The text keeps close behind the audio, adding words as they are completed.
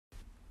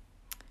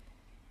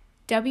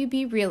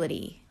WB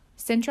Realty,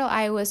 Central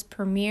Iowa's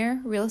premier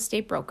real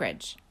estate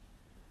brokerage.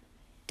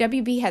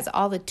 WB has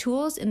all the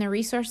tools and the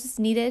resources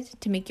needed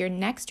to make your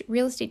next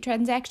real estate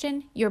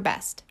transaction your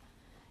best.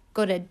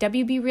 Go to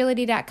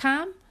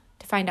wbrealty.com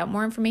to find out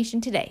more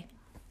information today.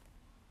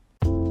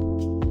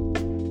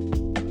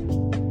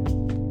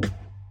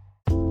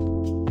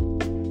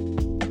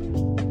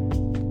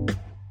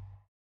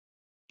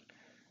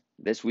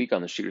 This week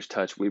on the Shooter's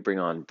Touch, we bring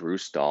on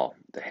Bruce Dall,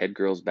 the head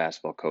girls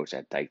basketball coach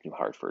at Dike, New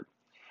Hartford.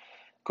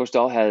 Coach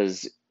Dall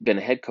has been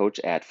a head coach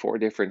at 4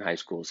 different high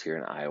schools here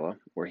in Iowa,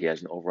 where he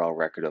has an overall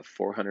record of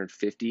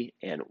 450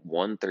 and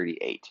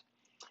 138.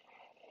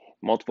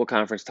 Multiple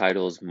conference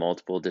titles,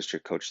 multiple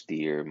district coach of the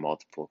year,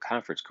 multiple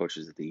conference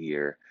coaches of the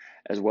year,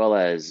 as well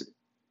as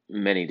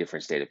many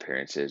different state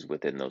appearances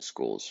within those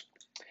schools.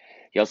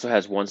 He also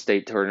has one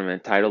state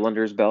tournament title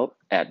under his belt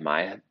at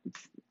my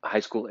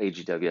high school,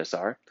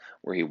 AGWSR,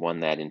 where he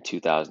won that in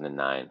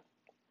 2009.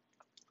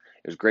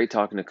 It was great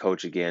talking to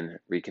Coach again,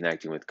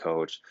 reconnecting with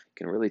Coach.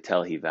 You can really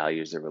tell he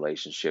values the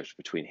relationships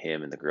between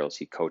him and the girls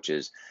he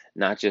coaches,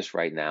 not just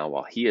right now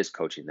while he is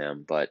coaching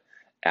them, but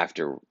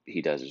after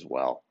he does as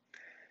well.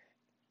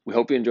 We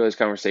hope you enjoy this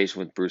conversation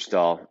with Bruce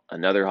Dall,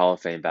 another Hall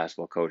of Fame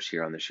basketball coach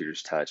here on the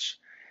Shooter's Touch.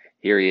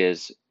 Here he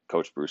is,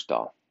 Coach Bruce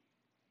Dall.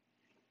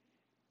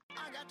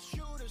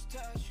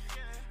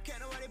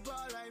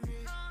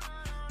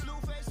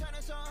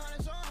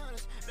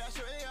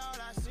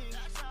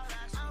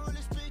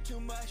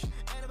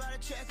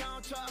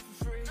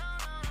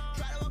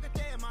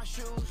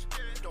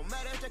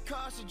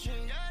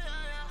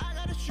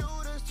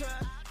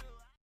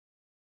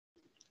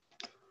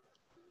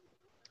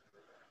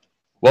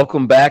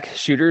 Welcome back,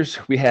 Shooters.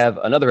 We have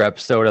another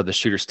episode of the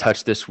Shooter's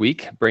Touch this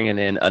week, bringing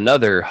in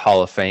another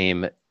Hall of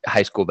Fame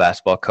high school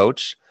basketball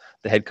coach,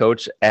 the head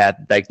coach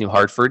at Dike, New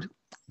Hartford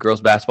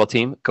girls basketball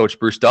team, Coach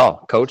Bruce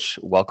Dall. Coach,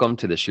 welcome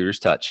to the Shooter's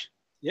Touch.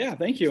 Yeah,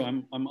 thank you.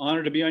 I'm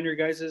honored to be on your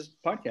guys'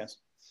 podcast.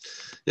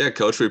 Yeah,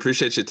 Coach, we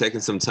appreciate you taking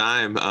some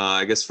time.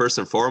 I guess first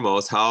and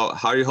foremost, how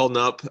are you holding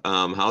up?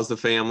 How's the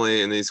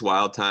family in these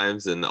wild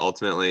times? And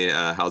ultimately,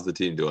 how's the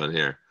team doing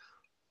here?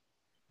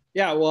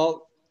 Yeah,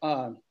 well,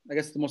 I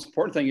guess the most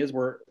important thing is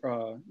we're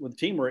with the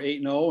team. We're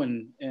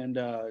 8-0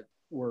 and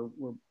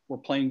we're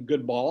playing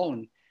good ball,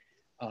 and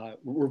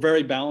we're a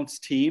very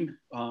balanced team.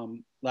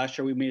 Last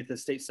year we made it to the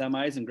state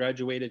semis and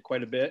graduated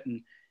quite a bit,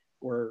 and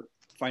we're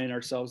finding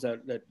ourselves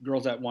that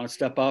girls that want to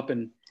step up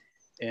and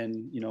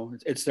you know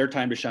it's their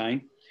time to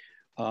shine.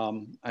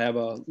 I have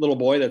a little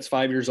boy that's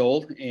 5 years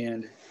old,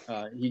 and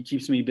he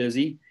keeps me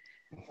busy.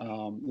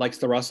 Likes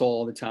to wrestle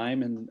all the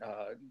time, and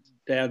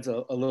Dad's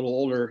a little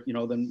older, you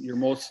know, than your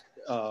most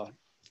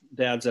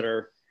dads that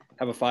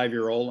have a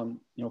 5-year-old.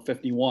 I'm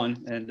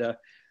 51, and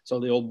so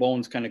the old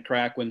bones kind of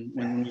crack when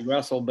we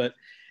wrestle. But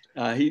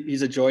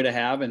he's a joy to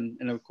have, and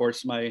of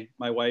course my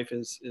wife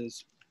is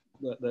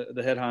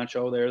the head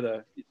honcho there,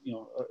 the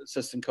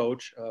assistant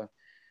coach.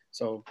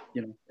 So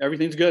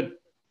everything's good.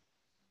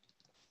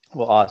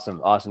 Well,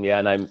 awesome. Yeah.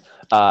 And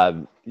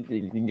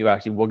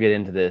we'll get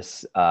into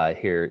this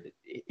here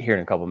in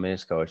a couple of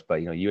minutes, Coach,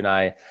 but you and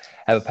I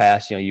have a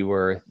past. You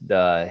were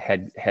the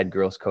head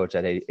girls coach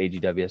at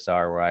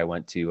AGWSR, where I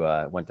went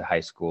to high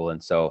school.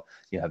 And so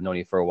I've known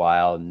you for a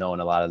while, knowing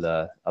a lot of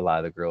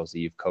the girls that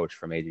you've coached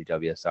from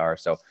AGWSR.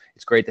 So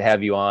it's great to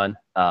have you on.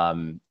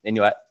 We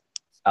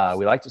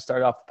like to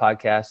start off the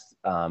podcast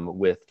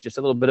with just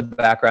a little bit of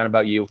background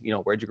about you.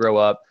 Where'd you grow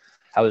up?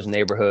 How was the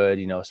neighborhood,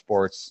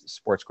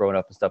 sports growing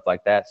up and stuff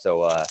like that.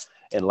 So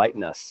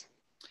enlighten us.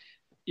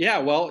 Yeah,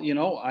 well,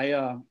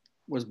 I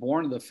was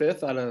born the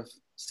 5th out of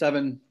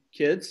 7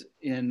 kids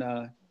in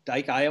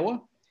Dike,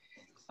 Iowa.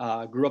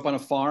 Grew up on a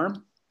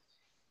farm,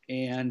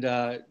 and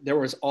there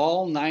was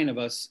all 9 of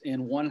us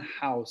in one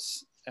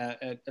house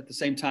at the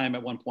same time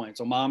at one point.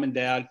 So mom and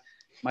dad,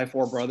 my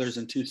 4 brothers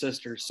and 2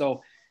 sisters.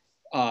 So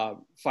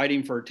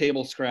fighting for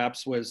table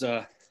scraps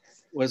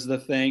was the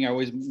thing. I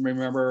always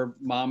remember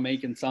mom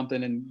making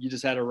something and you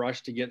just had to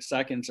rush to get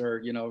seconds, or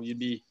you'd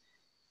be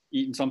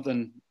eating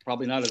something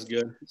probably not as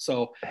good.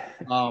 So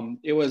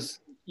it was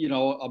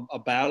a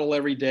battle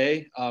every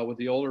day with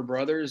the older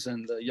brothers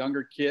and the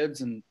younger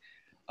kids, and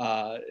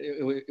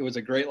it was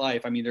a great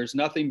life. I mean, there's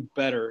nothing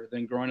better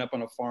than growing up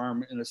on a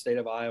farm in the state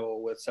of Iowa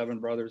with 7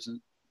 brothers and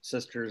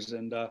sisters,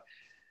 and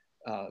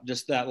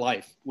just that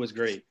life was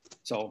great.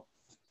 So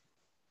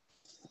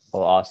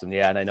well, awesome.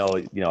 Yeah. And I know,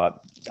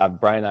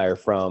 Brian and I are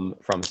from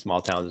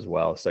small towns as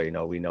well. So, we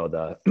know we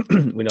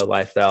know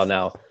lifestyle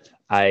now.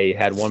 I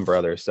had 1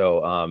 brother.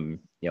 So,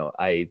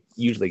 I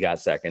usually got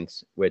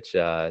seconds, which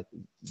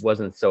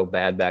wasn't so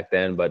bad back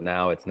then, but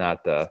now it's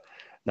not the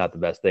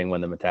best thing when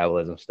the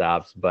metabolism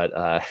stops. But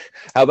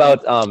how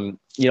about,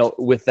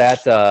 with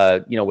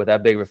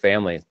that big of a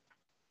family,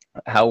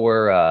 how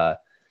were, I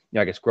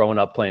guess growing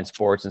up playing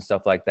sports and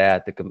stuff like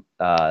that,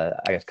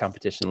 the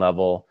competition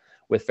level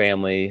with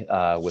family,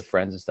 with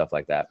friends and stuff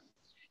like that?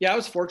 Yeah, I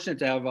was fortunate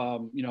to have,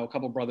 a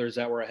couple of brothers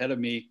that were ahead of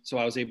me. So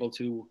I was able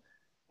to,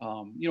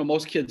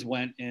 most kids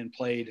went and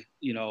played,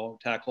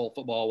 tackle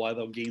football while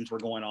the games were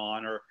going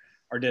on, or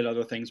or did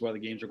other things while the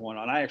games are going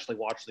on. I actually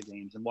watched the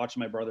games and watched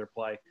my brother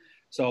play.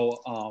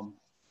 So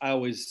I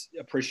always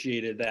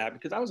appreciated that,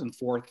 because I was in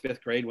 4th,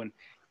 5th grade when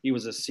he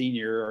was a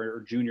senior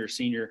or junior,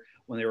 senior,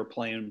 when they were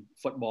playing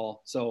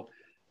football. So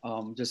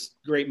just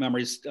great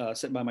memories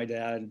sitting by my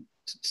dad,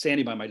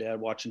 standing by my dad,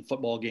 watching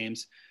football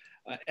games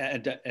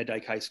at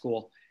Dike High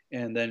School.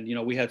 And then,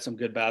 we had some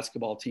good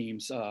basketball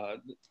teams,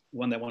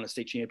 one that won a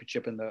state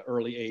championship in the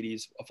early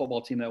 80s, a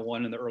football team that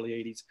won in the early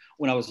 80s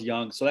when I was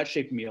young. So that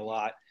shaped me a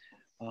lot.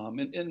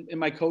 And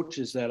my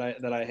coaches that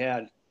I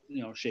had,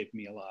 shaped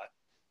me a lot.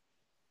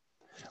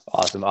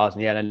 Awesome.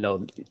 Yeah, and I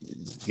know,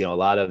 a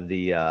lot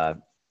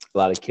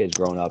of kids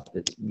growing up,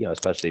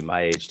 especially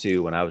my age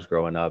too, when I was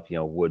growing up,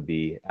 would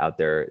be out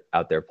there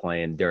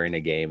playing during a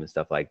game and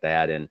stuff like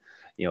that. And,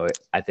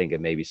 I think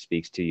it maybe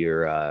speaks to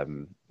your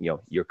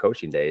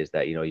coaching days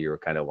that, you were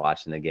kind of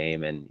watching the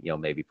game and,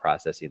 maybe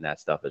processing that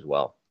stuff as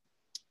well.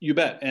 You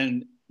bet.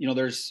 And,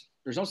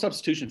 there's no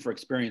substitution for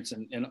experience,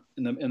 and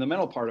the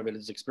mental part of it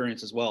is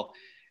experience as well.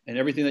 And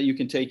everything that you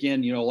can take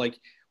in, like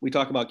we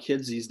talk about,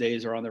 kids these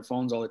days are on their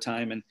phones all the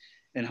time,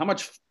 and how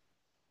much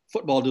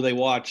football do they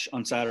watch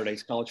on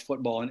Saturdays, college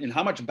football, and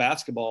how much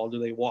basketball do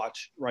they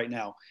watch right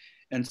now?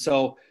 And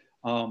so,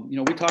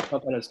 we talk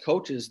about that as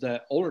coaches,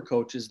 that older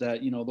coaches,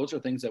 that, those are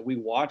things that we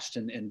watched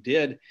and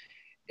did.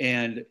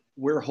 And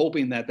we're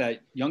hoping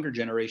that younger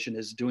generation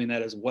is doing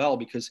that as well,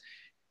 because,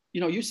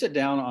 you sit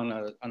down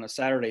on a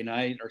Saturday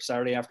night or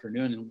Saturday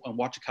afternoon and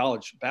watch a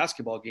college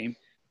basketball game,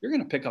 you're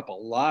going to pick up a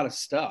lot of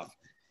stuff.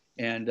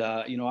 And,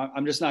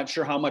 I'm just not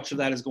sure how much of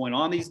that is going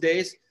on these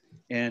days.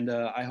 And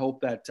I hope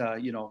that,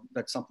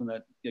 that's something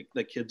that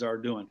kids are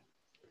doing.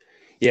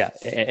 Yeah.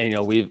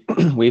 And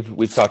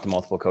we've talked to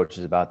multiple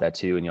coaches about that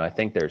too. And, I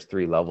think there's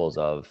 3 levels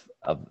of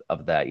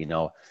that.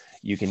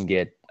 You can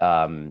get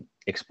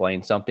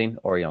explained something,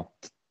 or,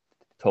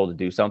 told to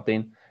do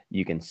something.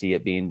 You can see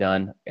it being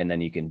done, and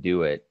then you can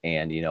do it.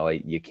 And,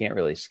 you can't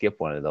really skip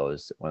one of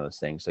those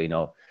things.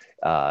 So,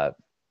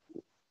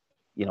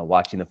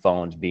 watching the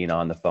phones, being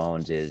on the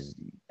phones is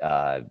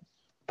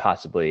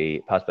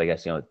possibly, I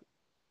guess,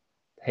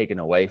 taken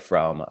away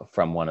from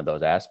one of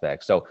those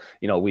aspects. So,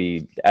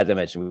 as I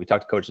mentioned, we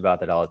talk to coaches about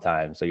that all the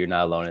time. So you're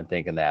not alone in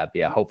thinking that. But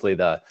yeah, hopefully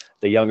the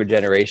younger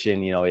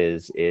generation,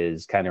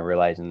 is kind of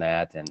realizing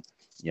that, and,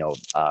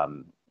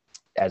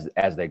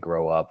 as they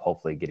grow up,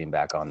 hopefully getting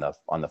back on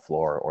the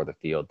floor or the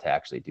field to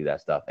actually do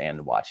that stuff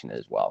and watching it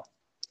as well.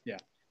 Yeah.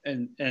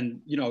 And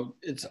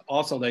it's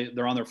also,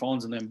 they're on their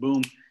phones, and then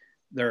boom,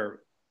 they're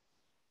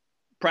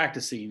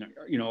practicing,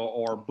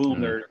 or boom,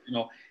 Mm-hmm. they're,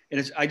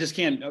 and I just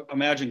can't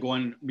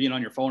imagine being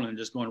on your phone and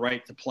just going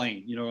right to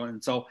playing,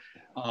 and so,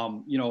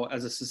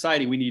 as a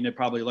society, we need to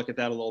probably look at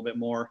that a little bit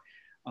more,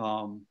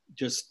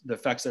 just the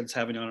effects that it's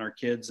having on our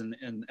kids and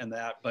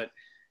that, but,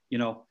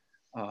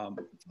 for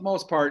the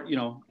most part,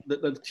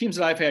 the teams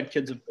that I've had,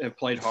 kids have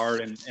played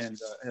hard and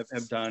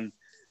have done,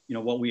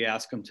 what we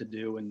ask them to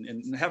do,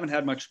 and haven't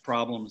had much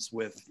problems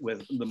with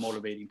the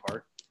motivating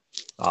part.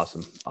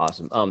 Awesome.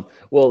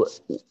 Well,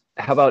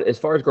 how about as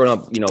far as growing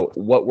up,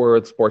 what were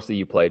the sports that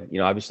you played?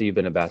 Obviously you've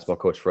been a basketball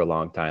coach for a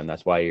long time.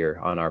 That's why you're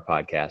on our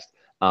podcast.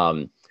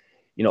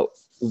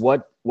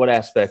 What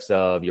aspects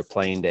of your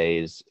playing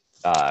days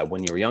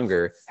when you were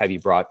younger have you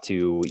brought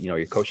to,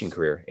 your coaching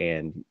career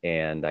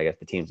and I guess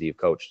the teams that you've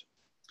coached?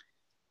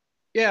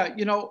 Yeah.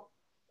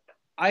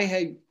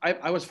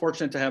 I was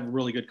fortunate to have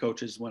really good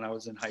coaches when I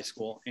was in high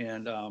school,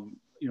 and,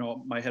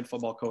 my head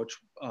football coach,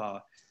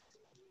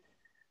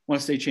 won a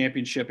state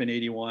championship in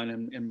 81.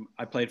 And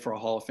I played for a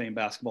Hall of Fame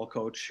basketball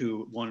coach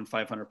who won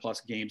 500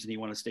 plus games, and he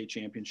won a state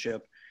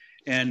championship.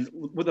 And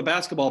with the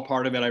basketball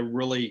part of it, I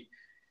really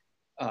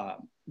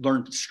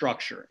learned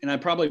structure. And I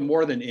probably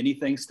more than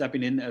anything,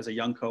 stepping in as a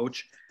young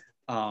coach,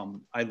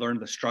 I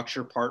learned the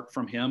structure part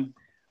from him,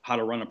 how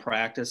to run a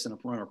practice and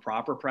run a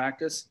proper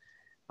practice.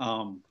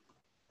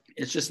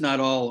 It's just not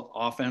all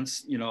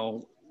offense,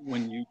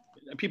 when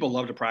people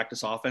love to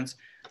practice offense,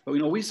 but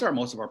we start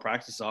most of our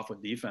practice off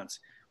with defense.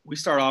 We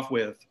start off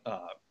with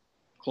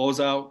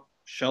closeout,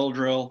 shell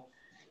drill,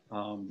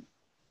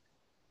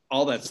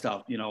 all that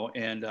stuff,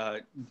 and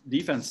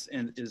defense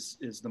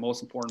is the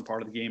most important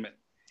part of the game,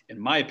 in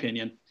my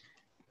opinion.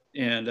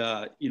 And,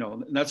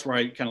 that's where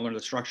I kind of learned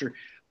the structure.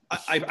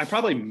 I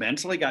probably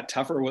mentally got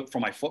tougher for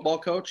my football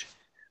coach.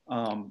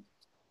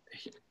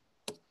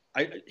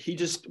 He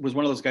just was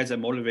one of those guys that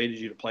motivated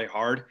you to play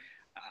hard.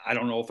 I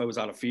don't know if it was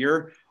out of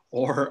fear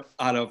or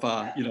out of,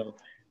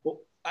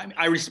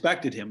 I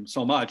respected him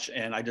so much,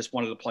 and I just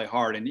wanted to play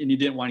hard, and you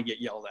didn't want to get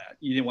yelled at.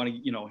 You didn't want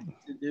to,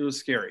 it was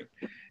scary.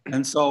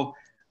 And so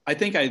I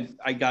think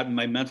I got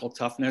my mental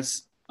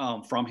toughness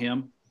from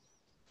him.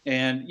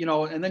 And,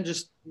 and then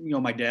just,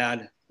 my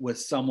dad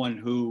was someone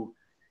who,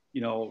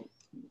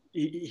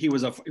 he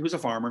was a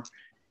farmer,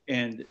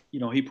 and,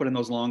 he put in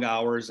those long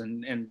hours,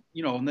 and, in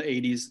the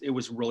 80s, it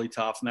was really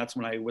tough. And that's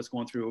when I was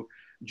going through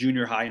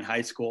junior high and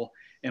high school,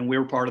 and we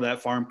were part of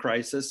that farm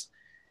crisis.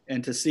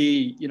 And to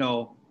see,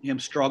 him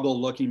struggle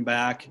looking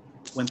back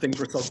when things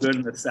were so good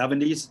in the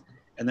 70s,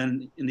 and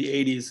then in the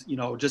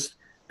 80s, just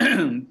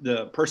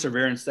the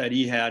perseverance that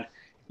he had.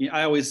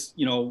 I always,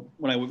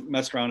 when I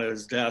messed around at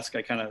his desk,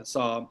 I kind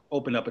of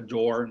opened up a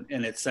door,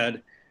 and it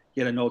said, he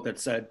had a note that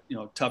said,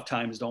 tough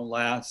times don't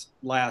last,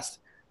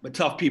 but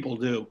tough people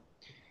do.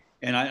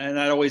 And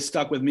that always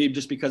stuck with me,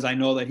 just because I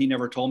know that he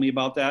never told me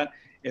about that.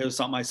 It was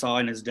something I saw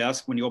in his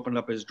desk when he opened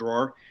up his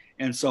drawer.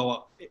 And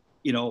so,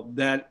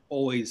 that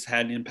always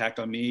had an impact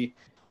on me,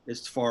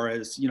 as far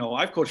as,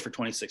 I've coached for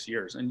 26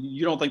 years, and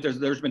you don't think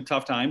there's been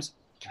tough times.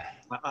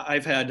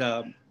 I've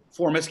had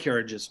 4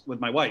 miscarriages with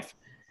my wife.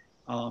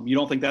 You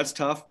don't think that's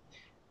tough?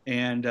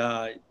 And,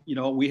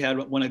 we had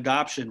one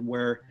adoption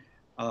where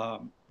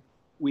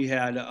we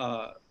had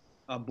a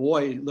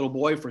little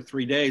boy for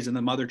 3 days, and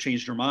the mother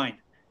changed her mind.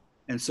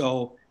 And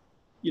so,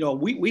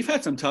 we've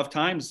had some tough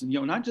times,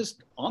 not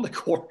just on the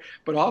court,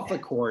 but off the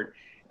court.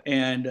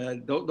 And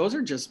those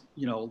are just,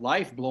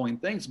 life blowing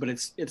things, but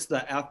it's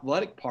the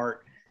athletic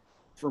part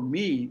for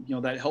me,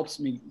 that helps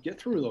me get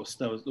through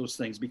those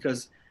things,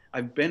 because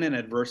I've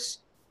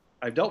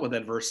dealt with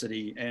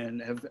adversity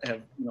and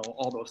have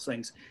all those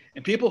things.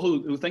 And people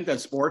who think that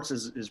sports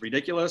is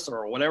ridiculous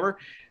or whatever,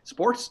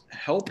 sports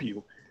help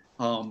you.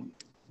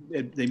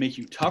 They make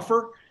you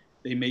tougher.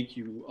 They make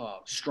you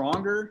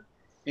stronger.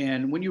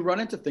 And when you run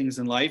into things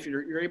in life,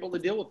 you're able to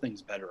deal with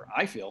things better,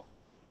 I feel.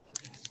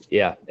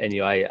 Yeah. And,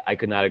 I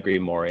could not agree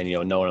more. And,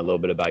 knowing a little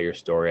bit about your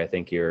story, I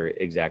think you're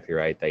exactly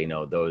right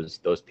that,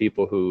 those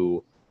people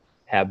who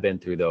have been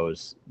through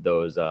those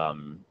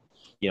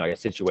I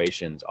guess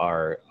situations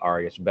are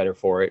I guess better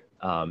for it,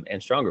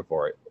 and stronger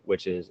for it,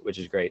 which is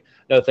great.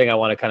 Another thing I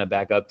want to kind of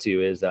back up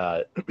to is,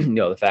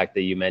 the fact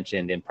that you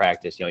mentioned in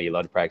practice, you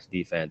love to practice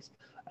defense.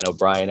 I know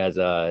Brian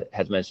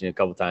has mentioned a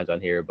couple times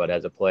on here, but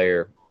as a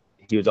player,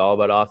 he was all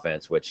about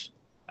offense, which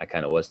I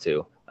kind of was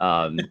too.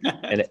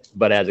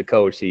 But as a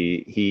coach,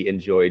 he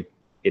enjoyed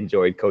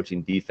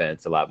coaching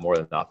defense a lot more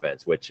than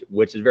offense, which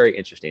is very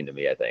interesting to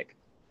me, I think.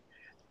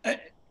 And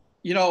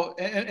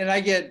I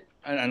get,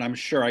 and I'm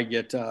sure I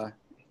get, I'm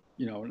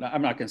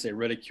not going to say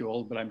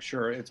ridiculed, but I'm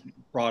sure it's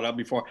brought up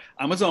before.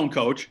 I'm a zone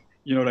coach,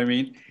 you know what I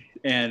mean?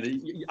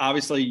 And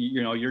obviously,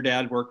 your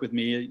dad worked with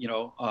me, and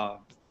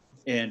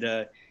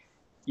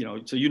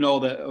so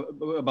that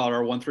about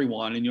our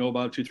 1-3-1, and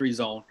about 2-3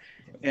 zone.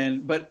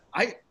 But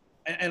I've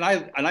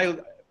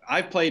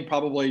played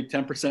probably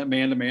 10%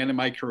 man-to-man in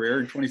my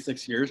career in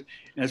 26 years,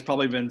 and it's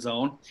probably been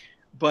zone.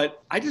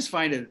 But I just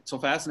find it so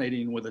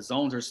fascinating with the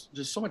zones. There's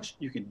just so much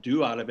you can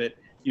do out of it,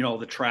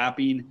 the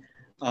trapping,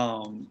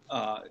 and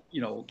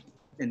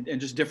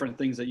just different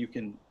things that you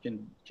can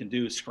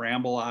do,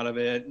 scramble out of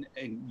it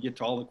and get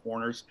to all the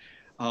corners.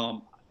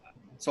 So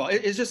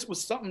it just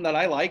was something that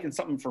I like, and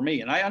something for me.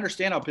 And I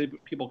understand how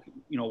people,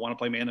 want to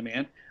play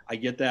man-to-man. I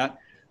get that.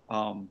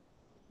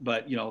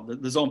 But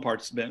the zone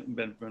part's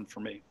been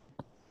for me.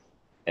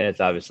 And it's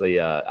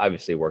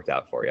obviously worked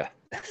out for you.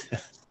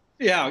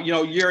 Yeah.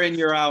 Year in,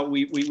 year out,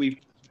 we've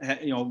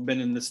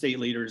been in the state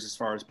leaders as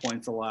far as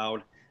points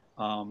allowed.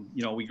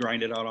 We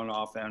grind it out on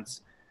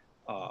offense.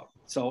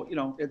 So,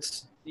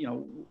 it's,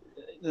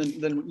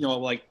 then,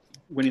 like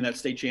winning that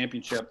state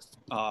championship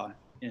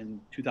in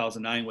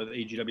 2009 with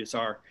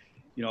AGWSR,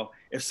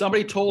 if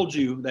somebody told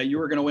you that you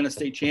were going to win a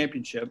state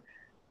championship,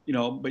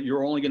 but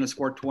you're only going to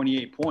score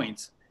 28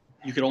 points,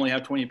 you could only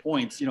have 20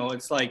 points,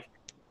 it's like,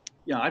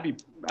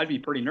 I'd be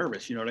pretty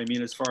nervous, you know what I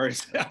mean, as far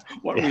as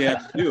what we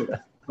had to do.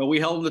 But we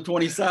held them to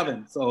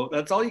 27. So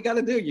that's all you got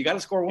to do. You got to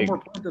score one more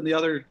point than the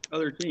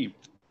other team.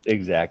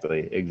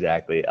 Exactly.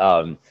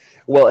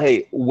 Well,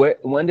 hey,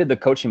 when did the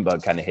coaching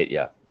bug kind of hit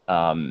you?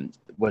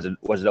 Was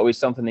it always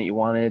something that you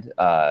wanted?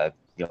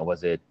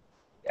 Was it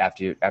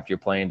after your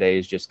playing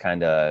days, just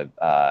kind of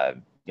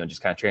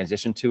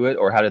transition to it,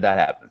 or how did that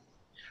happen?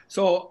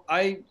 So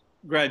I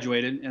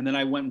graduated, and then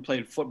I went and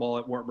played football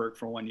at Wartburg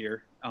for 1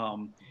 year.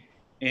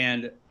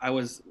 And I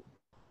was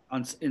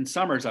in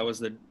summers, I was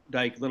the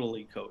Dike Little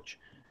League coach.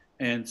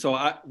 And so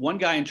one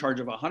guy in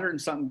charge of 100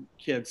 and something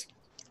kids,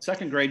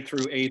 2nd grade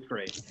through 8th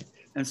grade.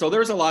 And so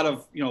there's a lot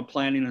of,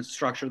 planning and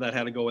structure that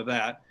had to go with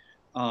that.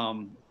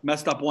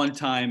 Messed up one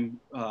time.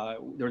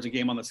 There was a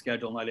game on the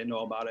schedule and I didn't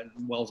know about it.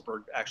 And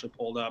Wellsburg actually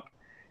pulled up,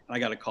 and I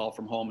got a call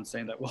from home and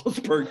saying that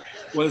Wellsburg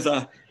was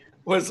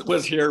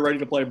here ready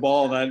to play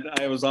ball. And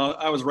I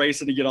was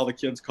racing to get all the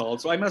kids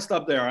called. So I messed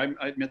up there.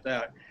 I admit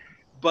that.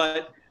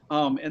 But,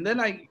 and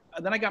then I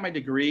got my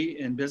degree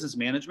in business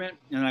management,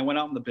 and I went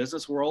out in the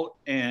business world,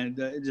 and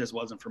it just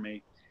wasn't for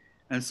me.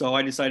 And so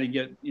I decided to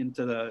get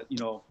into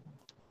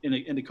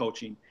into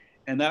coaching.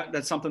 And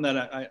that's something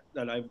that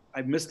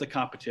I missed the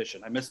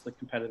competition. I missed the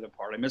competitive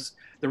part. I miss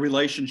the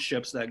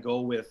relationships that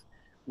go with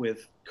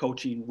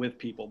coaching with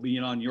people,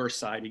 being on your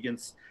side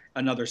against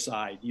another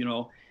side,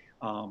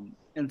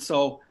 and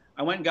so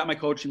I went and got my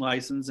coaching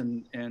license,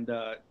 and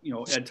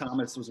Ed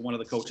Thomas was one of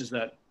the coaches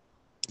that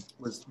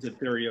did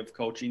theory of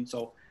coaching.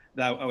 So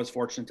that I was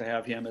fortunate to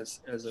have him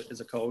as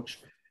a coach,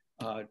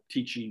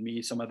 teaching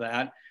me some of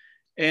that.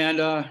 And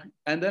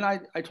then I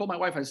told my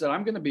wife, I said,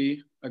 I'm going to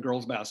be a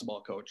girls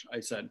basketball coach. I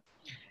said,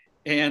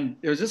 And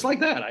it was just like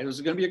that. I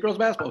was going to be a girls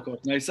basketball coach.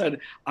 And I said,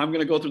 I'm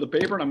going to go through the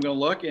paper and I'm going to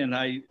look. And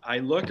I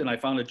looked and I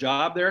found a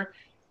job there.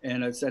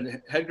 And it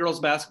said head girls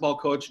basketball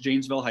coach,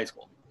 Janesville High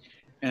School.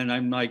 And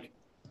I'm like,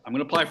 I'm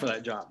going to apply for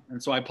that job.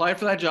 And so I applied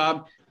for that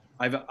job.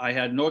 I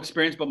had no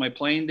experience but my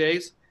playing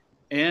days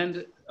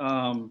and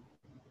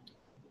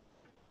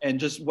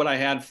just what I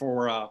had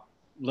for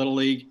Little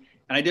League.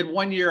 And I did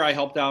 1 year. I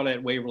helped out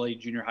at Waverly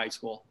Junior High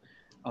School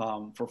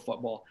for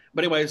football.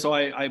 But anyway, so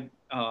I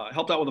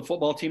helped out with the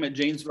football team at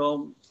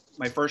Janesville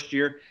my first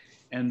year.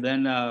 And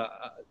then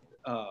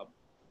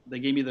they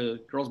gave me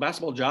the girls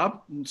basketball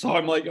job. And so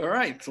I'm like, all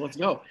right, so let's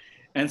go.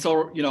 And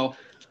so, you know,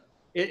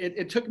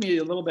 it took me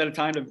a little bit of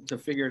time to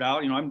figure it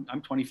out. You know,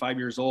 I'm 25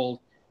 years old,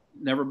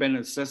 never been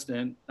an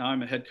assistant. Now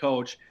I'm a head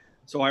coach.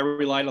 So I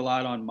relied a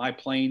lot on my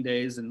playing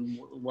days and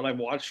what I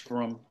watched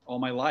from all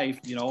my life,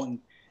 you know,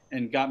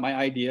 and got my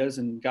ideas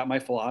and got my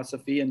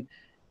philosophy.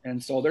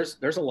 And so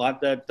there's a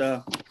lot that,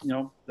 you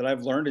know, that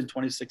I've learned in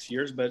 26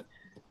 years, but,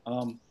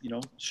 you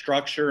know,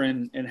 structure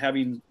and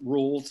having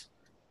rules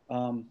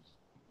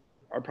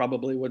are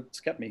probably what's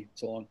kept me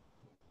so long.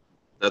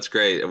 That's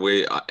great.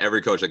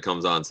 Every coach that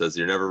comes on says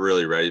you're never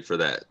really ready for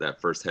that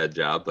first head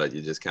job, but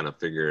you just kind of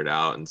figure it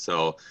out. And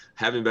so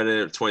having been in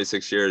it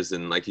 26 years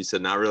and like you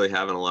said, not really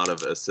having a lot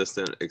of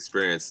assistant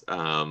experience,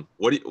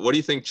 what do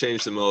you think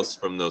changed the most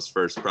from those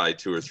first probably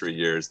 2 or 3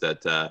 years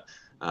that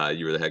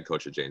you were the head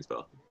coach at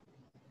Janesville?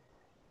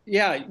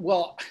 Yeah,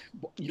 well,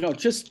 you know,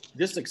 just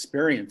this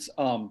experience.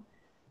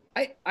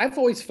 I've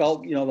always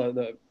felt, you know,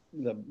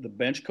 the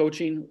bench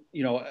coaching,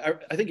 you know,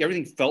 I think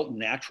everything felt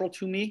natural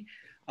to me.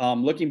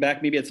 Looking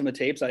back maybe at some of the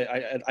tapes,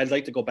 I'd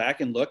like to go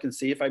back and look and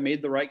see if I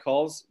made the right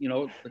calls, you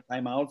know, the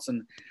timeouts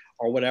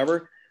or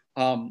whatever.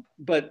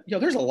 But, you know,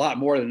 there's a lot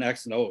more than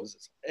X and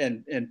O's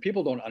and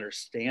people don't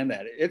understand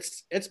that.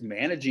 It's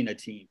managing a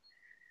team.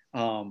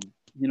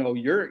 You know,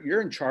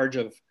 you're in charge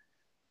of,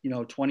 you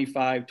know,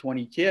 25,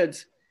 20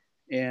 kids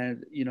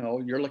and, you know,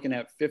 you're looking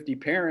at 50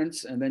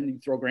 parents and then you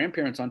throw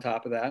grandparents on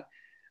top of that,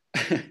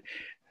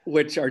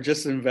 which are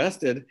just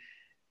invested.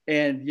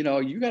 And, you know,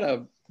 you got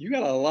a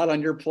lot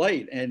on your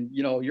plate and,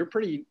 you know, you're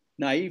pretty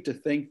naive to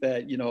think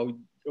that, you know,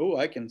 oh,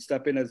 I can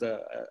step in as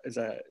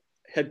a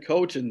head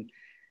coach. And,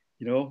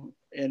 you know,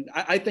 and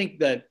I think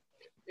that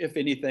if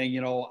anything,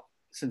 you know,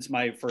 since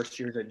my first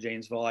years at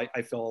Janesville,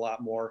 I feel a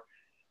lot more,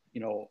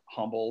 you know,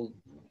 humbled.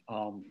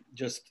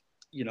 Just,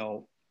 you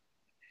know,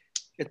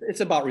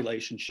 it's about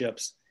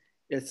relationships.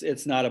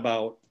 It's not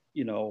about,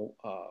 you know,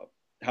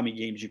 how many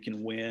games you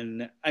can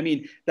win. I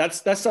mean, that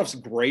stuff's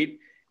great.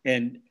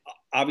 And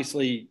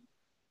obviously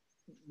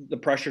the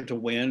pressure to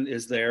win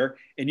is there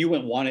and you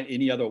wouldn't want it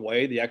any other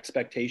way, the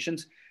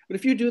expectations. But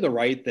if you do the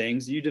right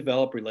things, you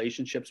develop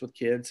relationships with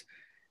kids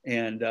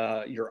and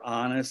you're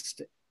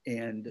honest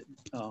and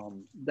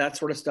that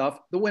sort of stuff,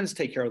 the wins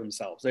take care of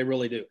themselves. They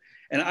really do.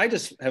 And I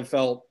just have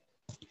felt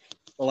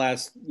the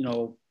last, you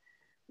know,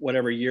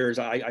 whatever years,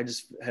 I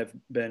just have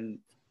been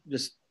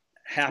just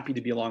happy to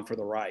be along for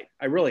the ride.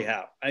 I really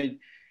have.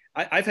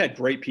 I've had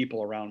great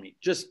people around me,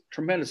 just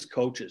tremendous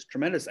coaches,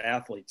 tremendous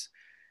athletes.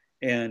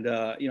 And,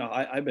 you know,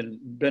 I've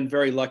been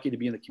very lucky to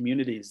be in the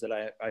communities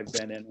that I've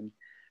been in.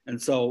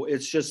 And so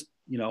it's just,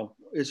 you know,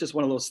 it's just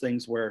one of those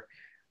things where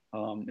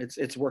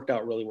it's worked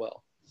out really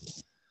well.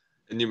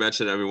 And you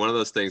mentioned, I mean, one of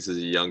those things as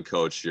a young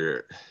coach,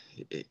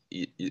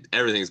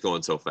 everything's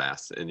going so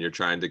fast and you're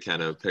trying to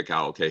kind of pick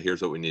out, okay,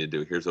 here's what we need to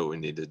do. Here's what we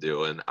need to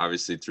do. And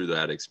obviously through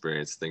that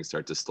experience, things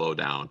start to slow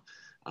down.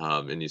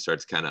 And you start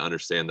to kind of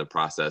understand the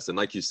process. And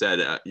like you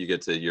said, you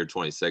get to year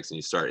 26 and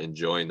you start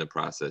enjoying the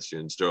process. You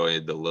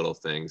enjoy the little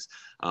things,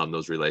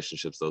 those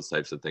relationships, those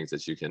types of things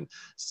that you can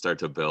start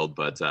to build.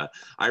 But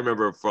I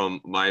remember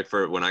from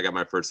when I got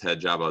my first head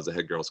job, I was a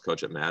head girls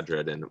coach at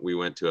Madrid and we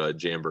went to a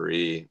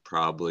jamboree,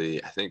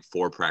 probably, I think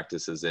 4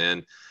 practices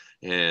in,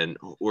 and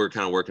we're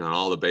kind of working on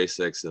all the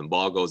basics and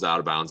ball goes out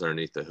of bounds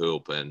underneath the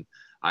hoop. And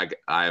I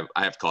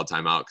have to call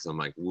timeout because I'm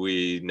like,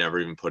 we never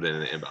even put in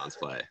an inbounds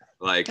play.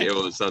 Like it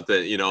was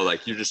something, you know,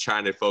 like you're just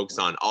trying to focus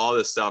on all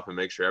this stuff and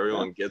make sure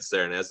everyone gets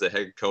there. And as the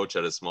head coach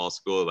at a small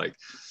school, like,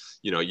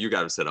 you know, you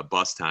got to set up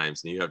bus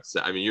times and you have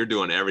to, I mean, you're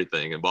doing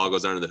everything and ball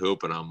goes under the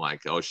hoop and I'm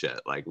like, oh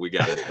shit, like we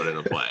got to put in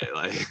a play.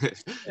 Like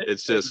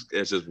it's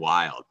just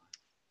wild.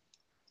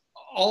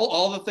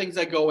 All the things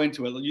that go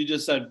into it. You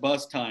just said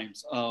bus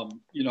times,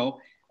 you know,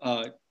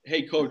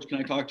 hey coach, can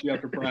I talk to you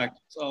after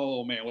practice?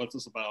 Oh man, what's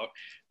this about?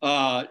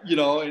 You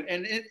know,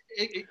 and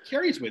it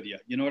carries with you,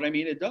 you know what I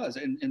mean? It does.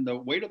 And the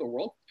weight of the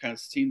world kind of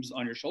seems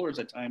on your shoulders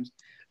at times,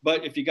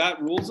 but if you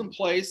got rules in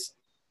place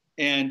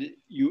and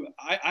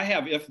I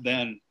have if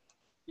then,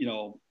 you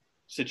know,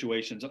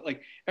 situations,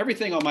 like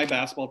everything on my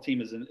basketball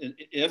team is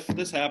if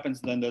this happens,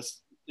 then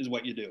this is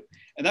what you do.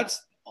 And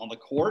that's on the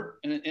court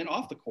and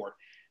off the court.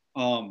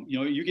 You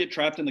know, you get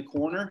trapped in the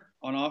corner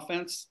on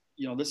offense,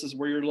 you know, this is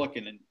where you're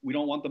looking and we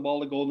don't want the ball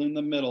to go in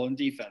the middle in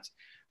defense.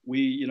 We,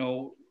 you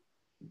know,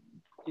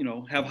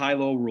 have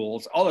high-low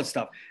rules, all that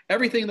stuff.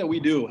 Everything that we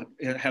do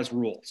has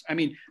rules. I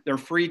mean, they're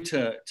free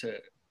to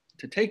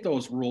take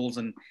those rules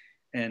and,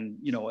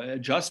 you know,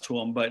 adjust to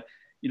them. But,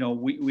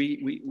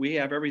 we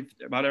have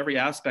about every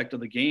aspect of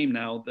the game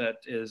now that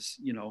is,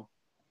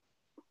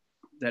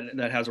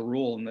 that has a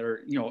rule, and they're,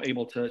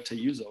 able to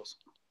use those.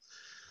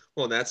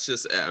 Well, that's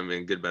just, I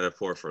mean, good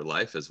metaphor for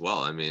life as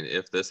well. I mean,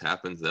 if this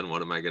happens, then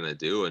what am I going to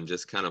do? And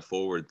just kind of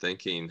forward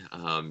thinking,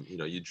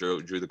 you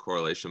drew the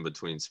correlation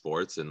between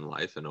sports and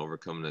life and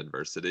overcoming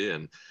adversity.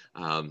 And,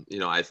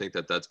 I think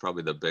that's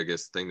probably the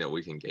biggest thing that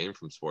we can gain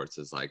from sports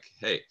is like,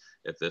 hey,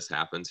 if this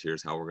happens,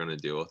 here's how we're going to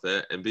deal with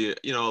it, and be, a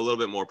little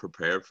bit more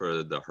prepared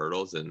for the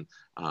hurdles and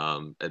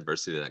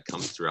adversity that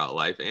comes throughout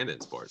life and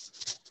in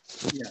sports.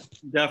 Yeah,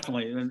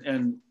 definitely.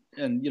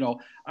 And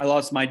I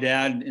lost my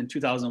dad in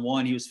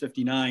 2001. He was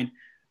 59,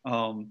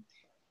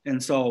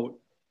 and so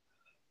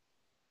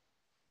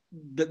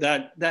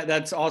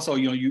that's also,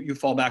 you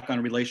fall back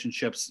on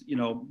relationships,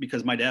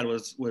 because my dad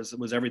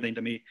was everything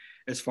to me,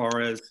 as far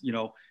as,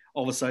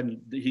 all of a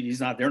sudden he's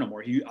not there no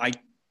more.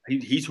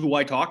 He's who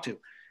I talk to,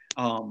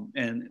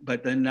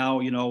 but then now,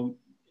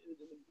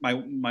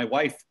 my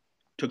wife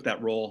took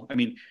that role. I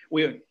mean,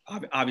 we'd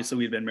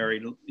been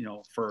married,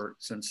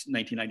 since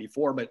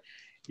 1994, but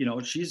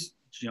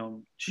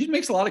she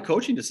makes a lot of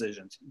coaching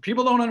decisions.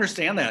 People don't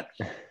understand that,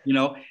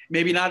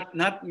 maybe not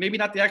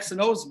the X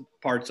and O's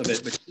parts of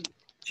it, but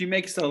she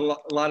makes a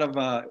lot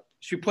of,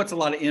 she puts a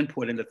lot of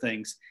input into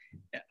things.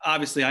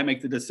 Obviously I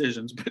make the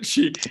decisions, but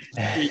she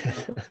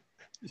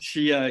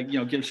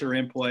gives her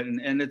input,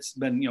 and it's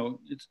been,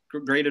 it's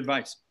great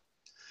advice.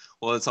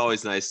 Well, it's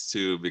always nice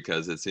too,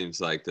 because it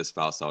seems like the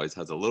spouse always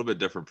has a little bit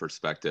different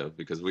perspective,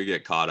 because we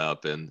get caught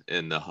up in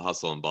the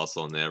hustle and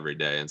bustle in the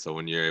everyday. And so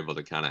when you're able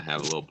to kind of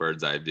have a little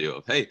bird's eye view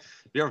of, hey,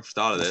 have you ever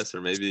thought of this?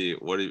 Or maybe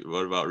what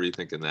about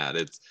rethinking that?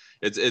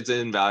 It's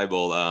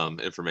invaluable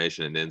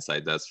information and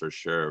insight, that's for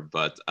sure.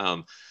 But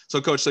so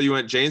Coach, so you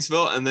went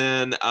Janesville and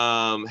then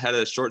had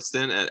a short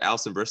stint at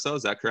Allison Bristow.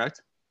 Is that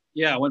correct?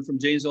 Yeah, I went from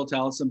Janesville to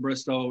Allison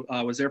Bristow.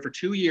 I was there for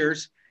 2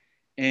 years.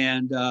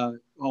 And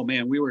oh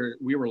man, we were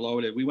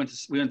loaded. We went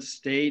to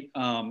state,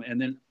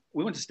 and then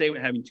we went to state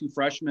with having 2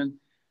 freshmen,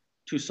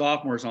 2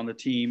 sophomores on the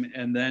team,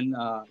 and then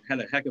had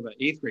a heck of an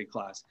 8th grade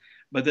class.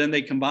 But then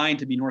they combined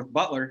to be North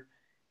Butler,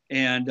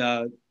 and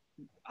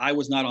I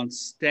was not on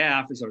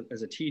staff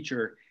as a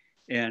teacher,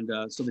 and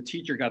so the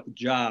teacher got the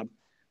job,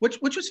 which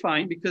was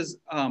fine, because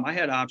I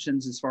had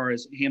options as far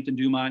as Hampton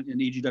Dumont and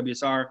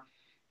AGWSR,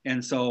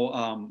 and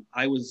so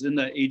I was in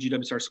the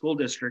AGWSR school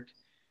district,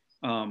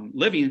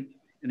 living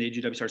in the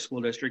AGWSR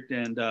school district.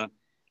 And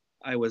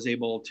I was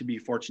able to be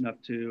fortunate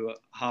enough to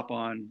hop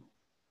on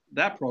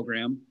that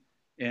program.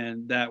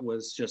 And that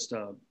was just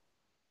a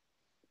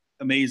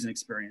amazing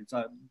experience.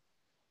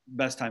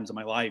 Best times of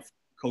my life,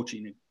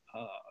 coaching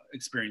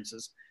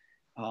experiences.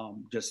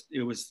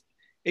 It was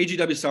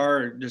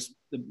AGWSR,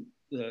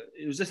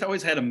 it was just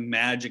always had a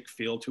magic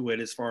feel to it,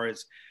 as far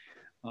as,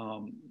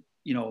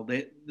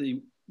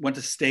 they went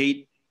to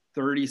state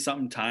 30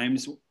 something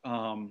times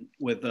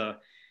with,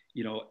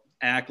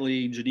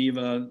 Ackley,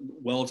 Geneva,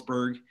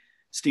 Wellsburg,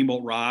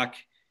 Steamboat Rock,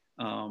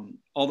 all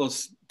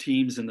those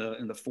teams in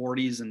the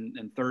 40s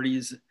and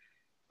 30s,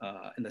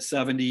 in the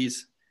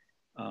 70s,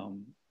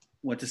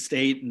 went to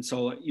state. And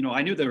so,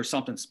 I knew there was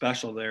something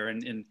special there,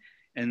 and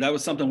that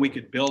was something we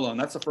could build on.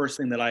 That's the first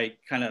thing that I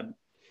kind of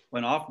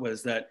went off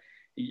was that,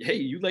 hey,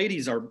 you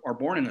ladies are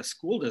born in a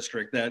school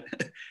district that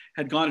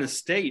had gone to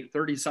state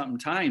 30 something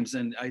times.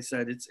 And I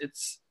said,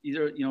 it's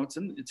either, it's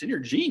in your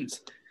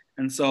genes.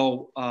 And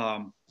so,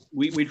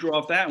 we drew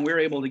off that, and we were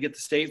able to get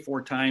to state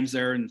 4 times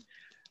there, and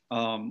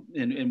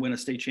win a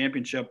state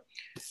championship.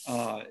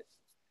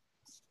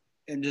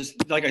 And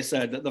just like I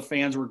said, the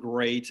fans were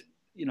great.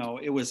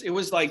 It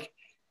was like,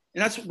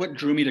 and that's what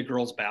drew me to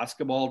girls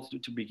basketball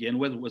to begin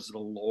with, was the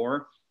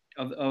lore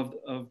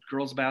of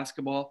girls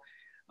basketball.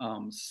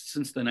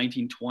 Since the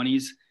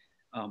 1920s,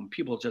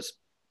 people just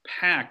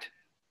packed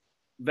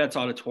Vets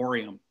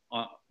Auditorium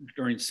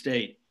during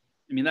state.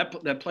 I mean,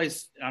 that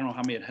place, I don't know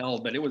how many it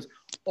held, but it was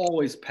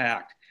always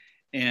packed.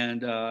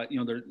 And,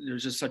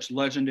 there's just such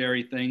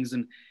legendary things.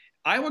 And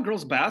Iowa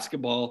girls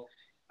basketball,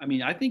 I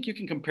mean, I think you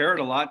can compare it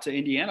a lot to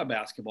Indiana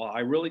basketball. I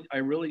really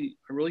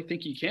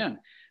think you can.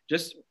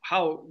 Just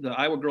how the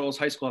Iowa Girls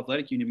High School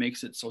Athletic Union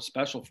makes it so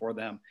special for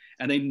them.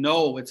 And they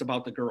know it's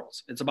about the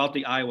girls. It's about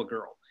the Iowa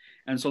girl.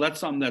 And so that's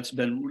something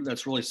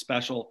that's really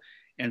special,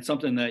 and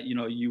something that,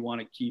 you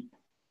want to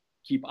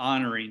keep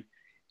honoring,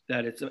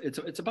 that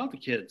it's about the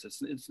kids.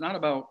 It's not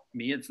about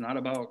me. It's not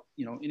about,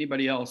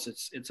 anybody else.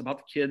 It's about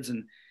the kids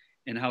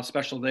and how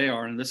special they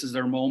are. And this is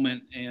their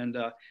moment. And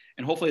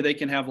hopefully they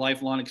can have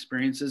lifelong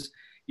experiences.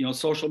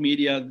 Social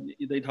media,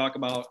 they talk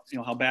about,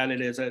 how bad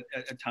it is at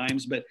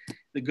times, but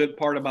the good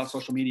part about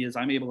social media is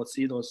I'm able to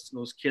see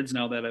those kids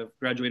now that have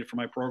graduated from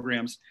my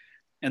programs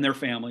and their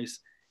families.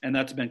 And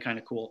that's been kind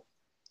of cool.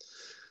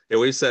 Yeah,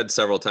 we've said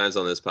several times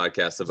on this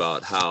podcast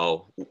about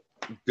how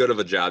good of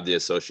a job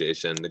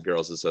the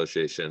girls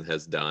association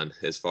has done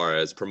as far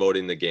as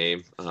promoting the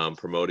game,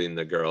 promoting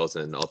the girls,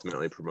 and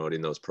ultimately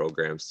promoting those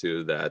programs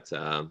too that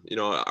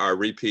are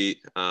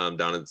repeat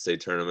down at the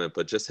state tournament,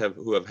 but just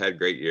who have had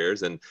great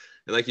years. And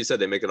like you said,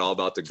 they make it all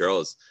about the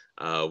girls,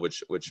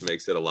 which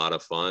makes it a lot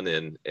of fun,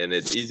 and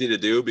it's easy to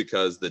do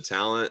because the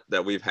talent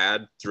that we've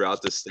had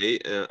throughout the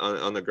state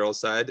on the girls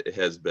side, it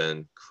has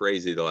been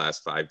crazy the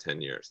last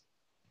 5-10 years.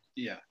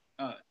 Yeah.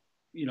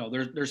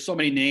 There's so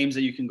many names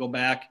that you can go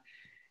back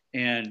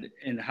and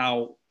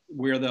how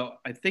we're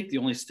I think the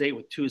only state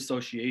with 2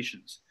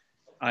 associations,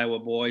 Iowa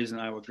boys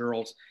and Iowa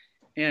girls.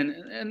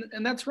 And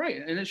that's right.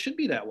 And it should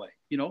be that way.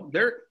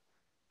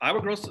 Iowa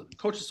Girls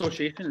Coach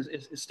Association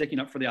is sticking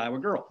up for the Iowa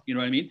girl, you know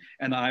what I mean?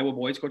 And the Iowa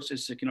boys coach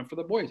is sticking up for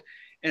the boys.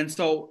 And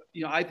so,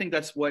 I think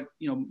that's what,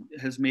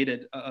 has made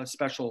it a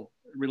special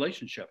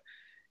relationship.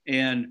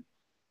 And,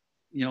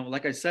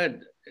 like I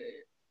said,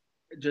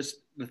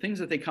 just the things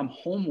that they come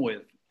home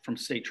with from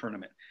state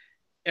tournament.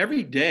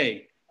 Every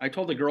day, I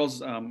told the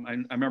girls, I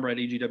remember at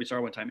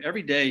AGWSR one time,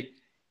 every day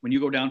when you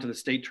go down to the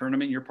state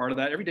tournament, you're part of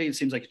that. Every day it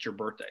seems like it's your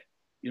birthday,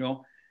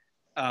 for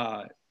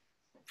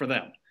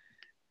them.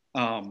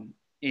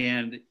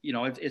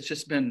 It's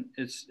just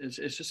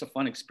a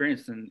fun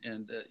experience.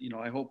 And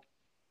I hope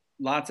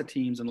lots of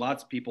teams and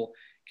lots of people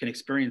can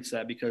experience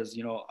that because,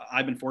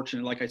 I've been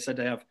fortunate, like I said,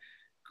 to have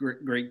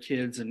great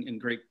kids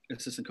and great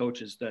assistant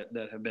coaches that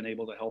have been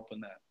able to help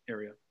in that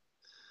area.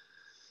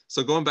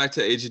 So going back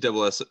to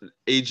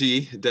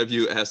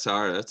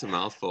AGWSR, that's a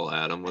mouthful,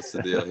 Adam. What's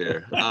the deal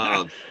here?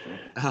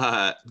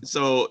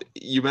 So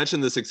you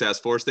mentioned the success,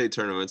 4 state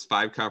tournaments,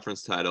 5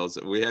 conference titles.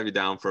 We have you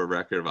down for a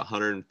record of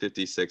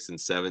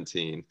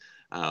 156-17,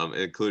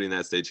 including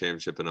that state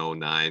championship in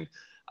 2009.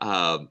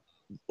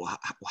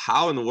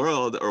 How in the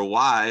world or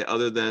why,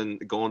 other than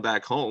going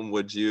back home,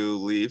 would you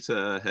leave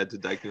to head to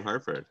Dike, New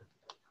Hartford?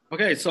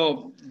 Okay,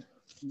 so,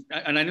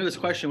 and I knew this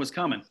question was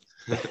coming.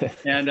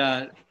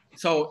 And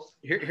so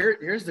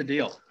here's the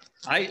deal.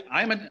 I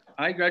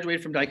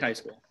graduated from Dike High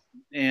School,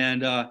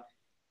 and I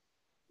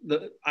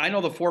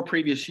know the 4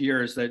 previous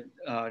years that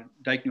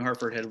Dike New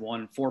Hartford had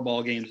won 4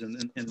 ball games in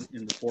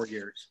the 4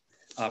 years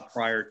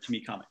prior to me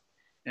coming.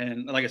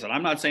 And like I said,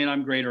 I'm not saying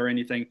I'm great or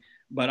anything,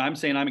 but I'm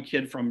saying I'm a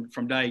kid from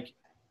Dike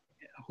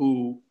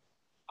who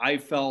I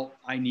felt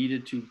I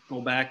needed to go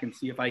back and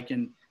see if I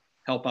can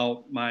help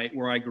out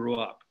where I grew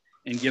up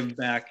and give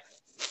back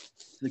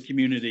to the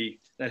community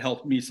that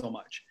helped me so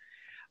much.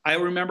 I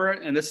remember,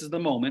 and this is the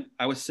moment,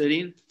 I was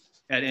sitting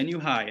at NU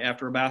High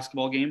after a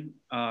basketball game.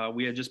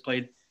 We had just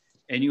played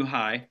NU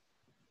High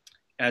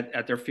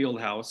at their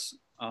field house.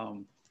 I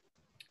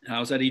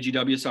was at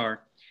EGWSR,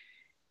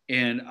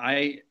 and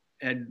I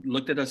had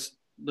looked at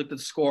the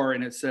score,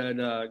 and it said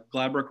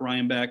Gladbrook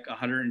Rhinebeck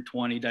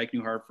 120, Dike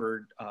New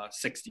Hartford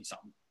 60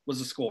 something was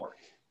the score.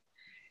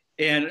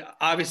 And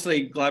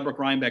obviously Gladbrook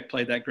Rhinebeck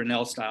played that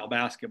Grinnell style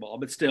basketball,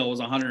 but still it was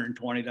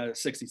 120 to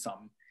 60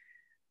 something.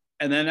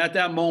 And then at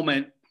that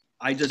moment,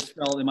 I just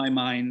felt in my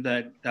mind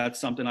that that's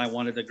something I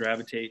wanted to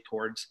gravitate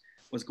towards,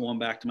 was going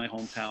back to my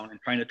hometown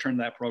and trying to turn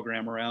that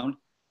program around.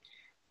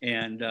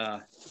 And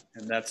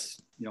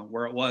that's,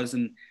 where it was.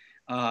 And,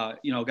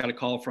 got a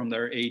call from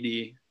their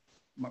AD,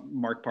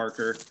 Mark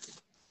Parker.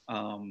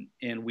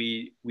 And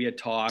we had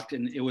talked,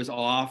 and it was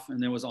off,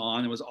 and it was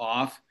on, it was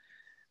off.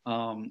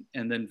 And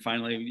then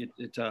finally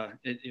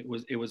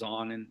it was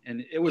on,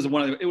 and it was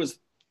it was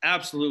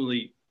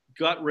absolutely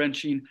gut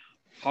wrenching,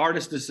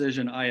 hardest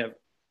decision I have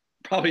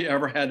probably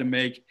ever had to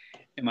make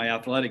in my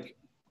athletic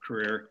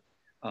career,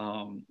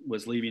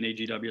 was leaving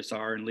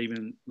AGWSR and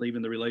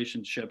leaving the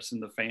relationships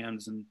and the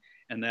fans and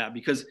that,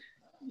 because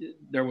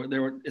there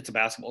were it's a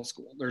basketball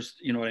school. There's,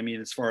 what I mean,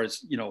 as far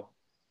as,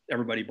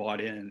 everybody bought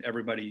in,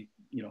 everybody,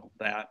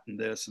 that and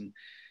this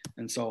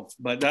and so,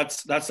 but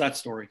that's that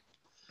story.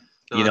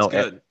 No,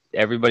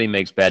 everybody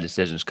makes bad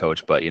decisions,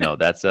 Coach, but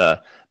that's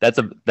a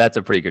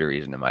pretty good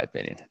reason, in my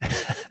opinion.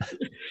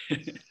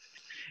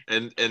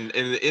 And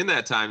in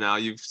that time now,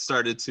 you've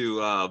started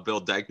to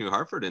build Dike New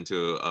Hartford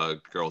into a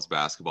girls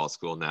basketball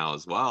school now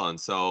as well. And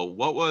so,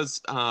 what was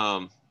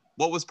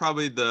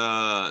probably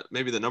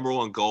maybe the number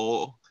one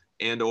goal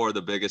and or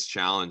the biggest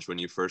challenge when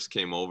you first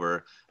came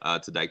over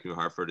to Dike New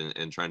Hartford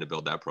and trying to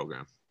build that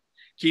program?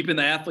 Keeping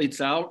the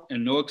athletes out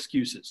and no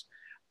excuses.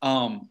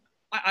 I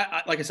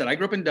like I said, I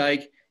grew up in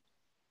Dike.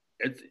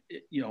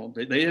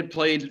 They had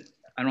played,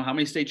 I don't know how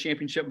many state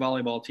championship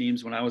volleyball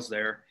teams when I was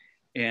there,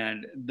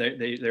 and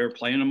they were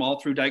playing them all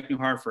through Dike New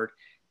Hartford.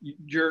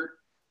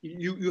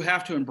 You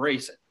have to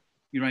embrace it.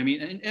 You know what I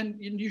mean? And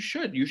you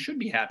should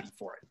be happy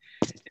for it.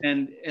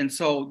 And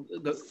so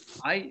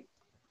I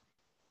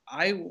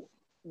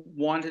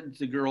wanted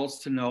the girls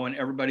to know, and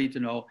everybody to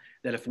know,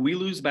 that if we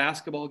lose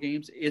basketball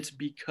games, it's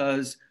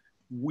because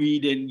we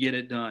didn't get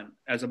it done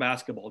as a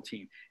basketball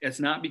team. It's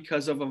not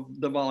because of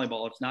the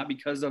volleyball. It's not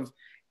because of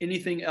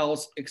anything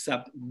else,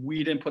 except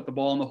we didn't put the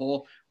ball in the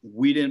hole.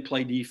 We didn't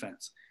play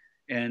defense.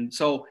 And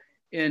so,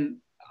 and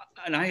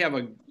I have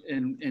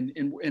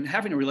in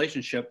having a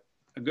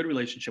good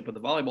relationship with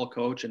the volleyball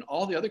coach and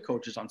all the other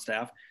coaches on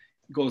staff,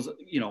 goes,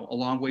 a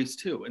long ways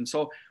too. And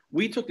so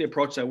we took the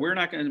approach that we're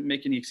not going to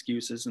make any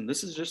excuses, and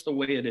this is just the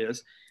way it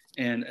is.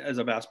 And as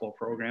a basketball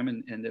program,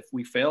 and if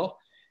we fail,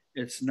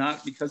 it's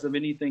not because of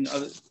anything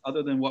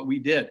other than what we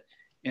did.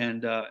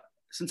 And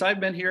since I've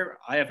been here,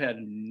 I have had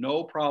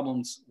no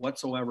problems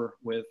whatsoever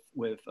with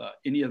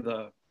any of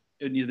the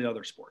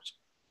other sports.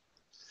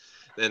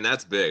 And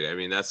that's big. I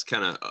mean, that's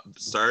kind of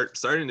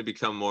starting to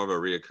become more of a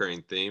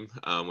reoccurring theme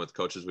with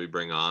coaches we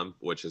bring on,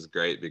 which is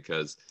great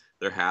because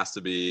there has to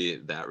be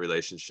that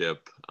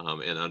relationship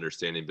and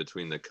understanding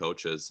between the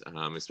coaches,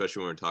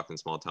 especially when we're talking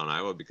small town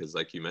Iowa, because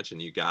like you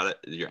mentioned,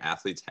 your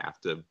athletes have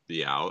to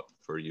be out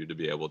for you to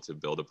be able to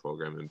build a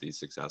program and be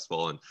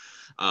successful. And,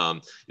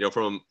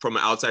 from an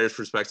outsider's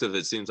perspective,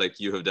 it seems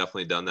like you have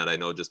definitely done that. I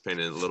know, just paying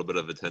a little bit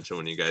of attention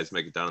when you guys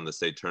make it down in the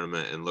state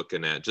tournament and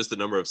looking at just the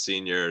number of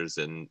seniors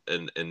and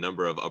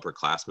number of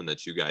upperclassmen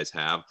that you guys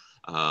have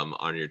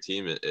on your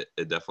team,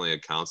 it definitely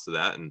accounts to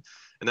that. And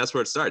that's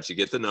where it starts. You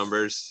get the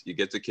numbers, you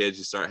get the kids,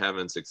 you start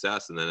having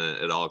success, and then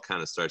it all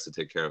kind of starts to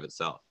take care of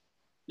itself.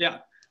 Yeah.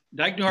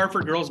 Dike New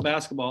Hartford girls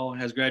basketball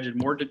has graduated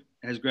more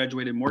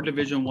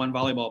Division I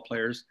volleyball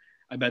players,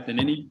 I bet, than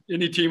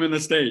any team in the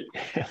state.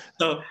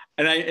 So,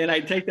 and I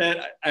take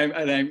that,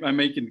 I'm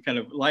making kind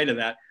of light of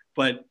that,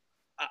 but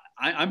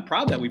I'm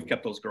proud that we've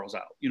kept those girls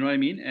out. You know what I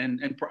mean? And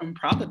I'm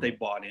proud that they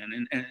bought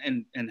in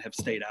and have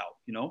stayed out.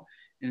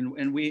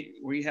 And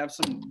we have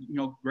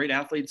some great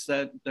athletes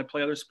that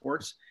play other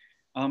sports.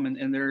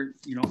 And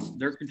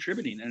they're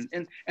contributing,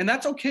 and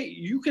that's okay.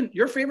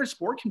 Your favorite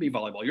sport can be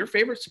volleyball. Your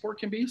favorite sport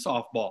can be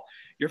softball.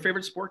 Your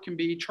favorite sport can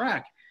be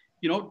track,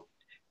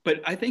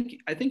 but I think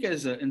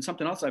and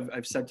something else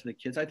I've said to the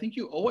kids, I think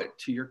you owe it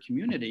to your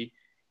community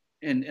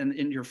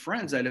and your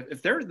friends that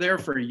if they're there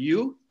for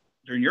you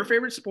during your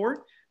favorite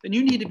sport, then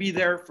you need to be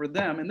there for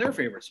them in their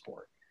favorite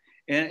sport.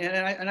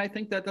 And I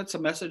think that's a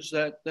message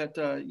that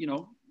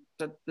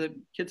the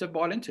kids have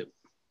bought into.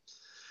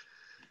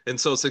 And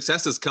so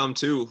success has come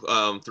too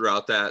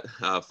throughout that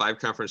 5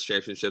 conference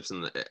championships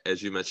and,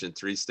 as you mentioned,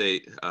 3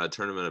 state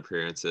tournament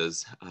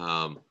appearances.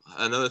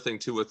 Another thing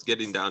too with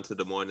getting down to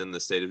Des Moines in the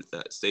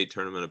state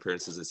tournament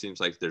appearances, it seems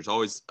like there's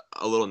always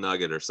a little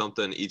nugget or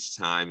something each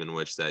time in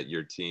which that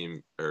your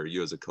team or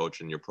you as a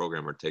coach and your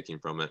program are taking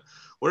from it.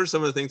 What are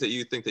some of the things that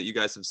you think that you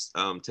guys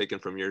have taken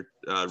from your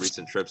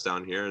recent trips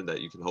down here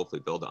that you can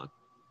hopefully build on?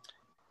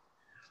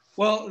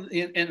 Well,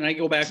 and I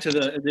go back to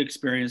the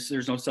experience.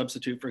 There's no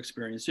substitute for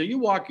experience. So you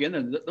walk in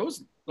and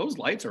those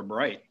lights are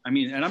bright. I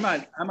mean, and I'm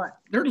not,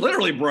 they're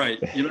literally bright.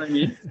 You know what I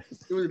mean?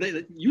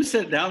 You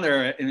sit down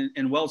there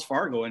in Wells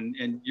Fargo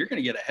and you're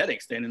going to get a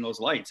headache standing in those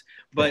lights.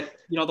 But,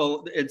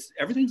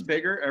 everything's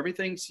bigger.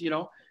 Everything's,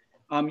 you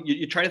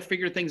try to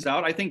figure things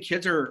out. I think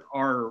kids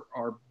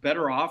are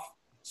better off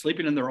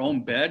sleeping in their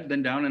own bed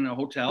than down in a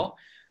hotel.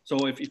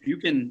 So if you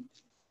can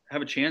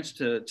have a chance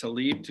to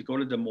leave, to go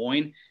to Des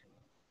Moines,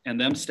 and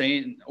them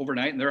staying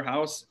overnight in their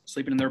house,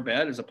 sleeping in their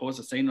bed, as opposed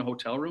to staying in a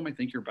hotel room, I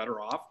think you're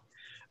better off.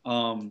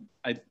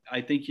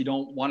 I think you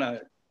don't want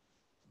to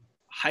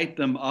hype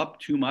them up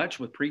too much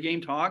with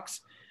pregame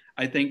talks.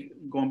 I think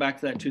going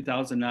back to that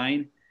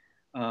 2009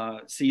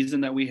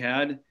 season that we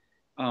had,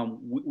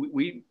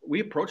 we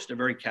approached it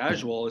very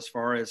casual as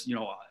far as,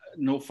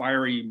 no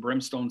fiery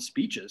brimstone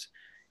speeches.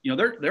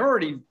 They're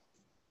already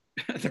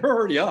they're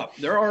already up.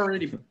 They're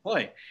already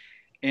play.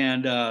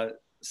 And I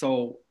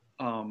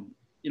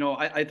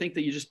think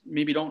that you just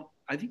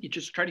I think you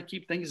just try to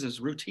keep things as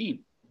routine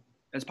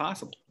as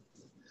possible.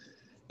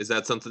 Is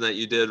that something that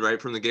you did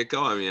right from the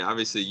get-go? I mean,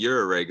 obviously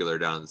you're a regular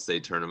down in the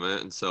state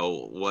tournament. And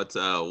so what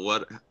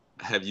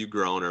have you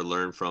grown or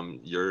learned from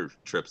your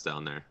trips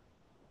down there?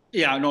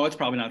 Yeah, no, it's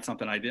probably not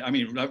something I did. I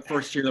mean, that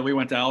first year that we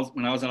went to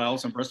when I was at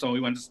Alice in Bristol, we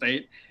went to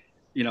state,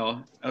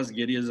 I was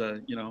giddy as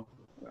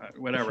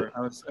whatever.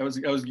 I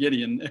was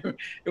giddy, and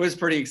it was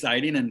pretty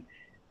exciting.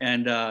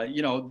 And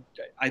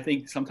I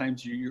think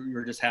sometimes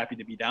you're just happy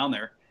to be down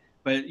there,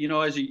 but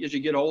as you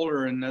get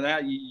older and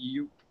that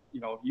you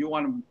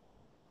want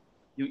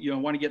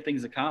to get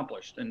things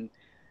accomplished, and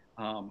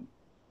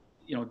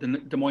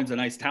Des Moines is a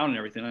nice town and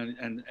everything,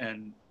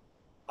 and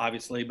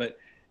obviously, but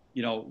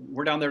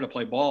we're down there to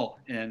play ball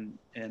and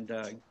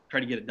try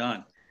to get it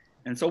done.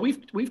 And so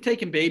we've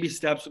taken baby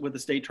steps with the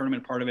state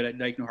tournament part of it at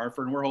Dike New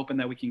Hartford, and we're hoping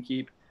that we can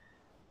keep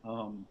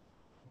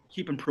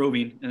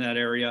improving in that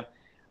area.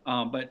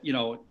 But you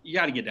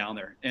got to get down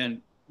there,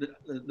 and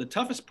the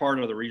toughest part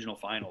are the regional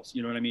finals.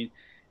 You know what I mean?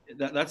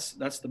 That's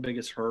the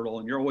biggest hurdle,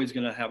 and you're always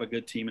going to have a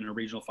good team in a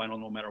regional final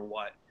no matter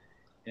what.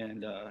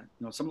 And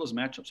some of those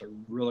matchups are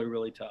really,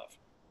 really tough.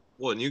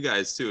 Well, and you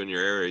guys too in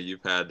your area,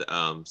 you've had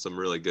some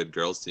really good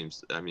girls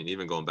teams. I mean,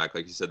 even going back,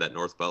 like you said, that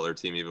North Butler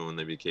team, even when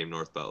they became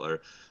North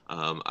Butler,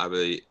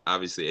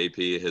 obviously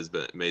AP has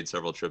made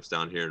several trips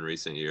down here in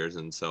recent years,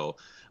 and so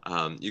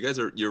you guys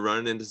you're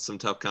running into some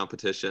tough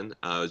competition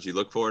as you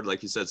look forward.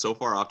 Like you said, so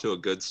far off to a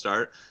good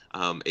start,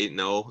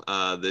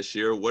 8-0 this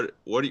year. What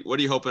are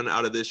you hoping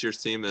out of this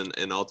year's team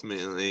and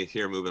ultimately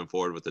here moving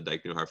forward with the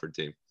Dike New Hartford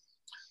team?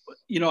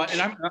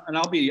 And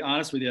I'll be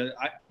honest with you,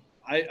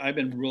 I've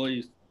been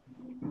really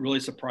really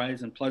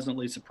surprised and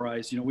pleasantly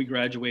surprised. We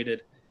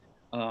graduated,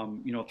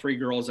 3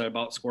 girls that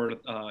about scored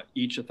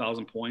each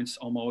 1,000 points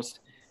almost,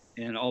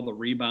 and all the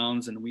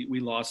rebounds. And we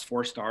lost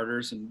 4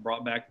 starters and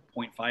brought back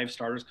 0.5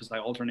 starters because I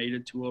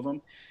alternated 2 of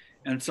them.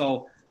 And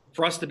so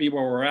for us to be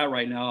where we're at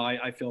right now,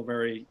 I feel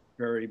very,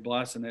 very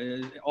blessed.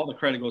 And all the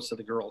credit goes to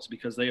the girls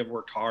because they have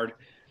worked hard.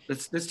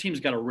 This team's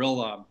got a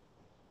real,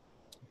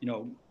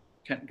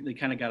 they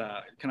kind of got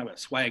a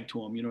swag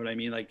to them. You know what I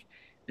mean? Like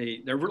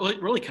they're really,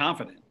 really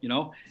confident,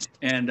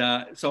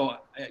 and so,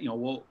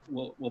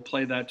 we'll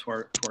play that to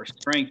our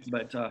strength.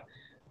 But,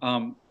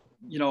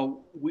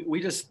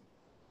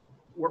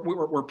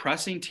 we're a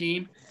pressing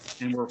team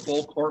and we're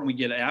full court and we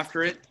get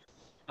after it.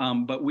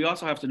 But we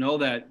also have to know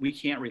that we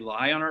can't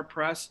rely on our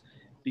press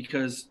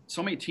because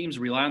so many teams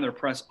rely on their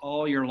press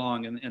all year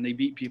long and they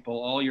beat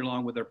people all year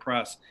long with their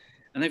press.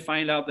 And they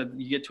find out that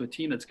you get to a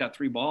team that's got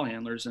 3 ball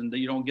handlers and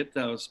you don't get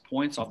those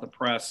points off the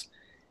press.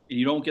 And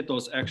you don't get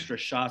those extra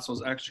shots,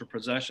 those extra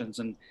possessions,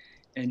 and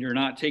you're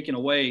not taking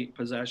away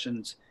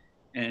possessions.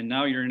 And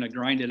now you're in a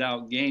grinded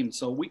out game.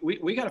 So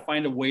we got to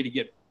find a way to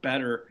get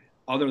better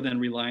other than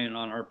relying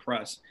on our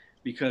press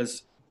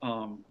because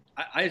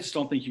I just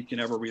don't think you can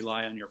ever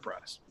rely on your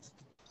press.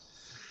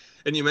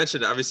 And you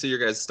mentioned obviously your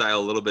guys'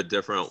 style a little bit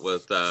different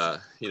with the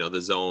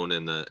zone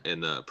and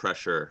the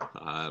pressure,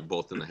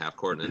 both in the half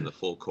court and in the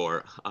full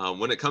court.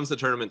 When it comes to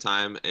tournament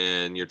time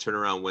and your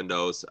turnaround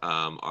windows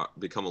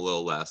become a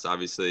little less.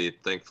 Obviously,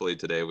 thankfully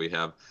today we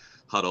have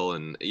huddle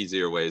and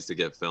easier ways to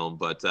get film.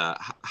 But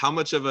how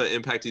much of an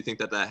impact do you think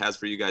that has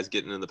for you guys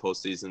getting in the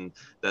postseason?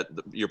 That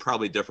you're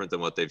probably different than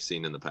what they've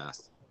seen in the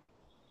past.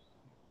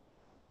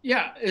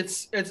 Yeah,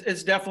 it's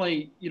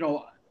definitely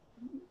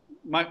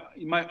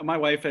my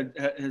wife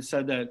has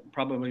said that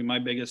probably my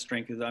biggest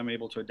strength is I'm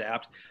able to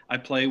adapt. I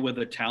play with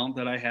the talent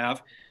that I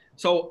have.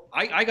 So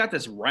I got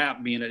this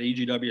rap being at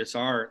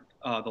EGWSR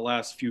the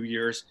last few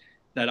years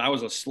that I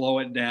was a slow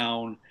it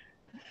down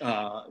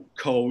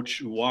coach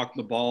who walked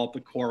the ball up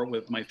the court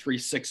with my 3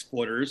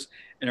 6-footers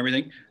and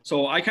everything.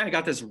 So I kind of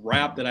got this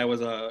rap that I was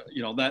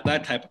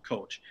that type of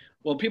coach.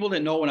 Well, people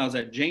didn't know when I was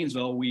at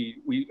Janesville,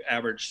 we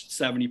averaged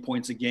 70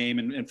 points a game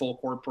and full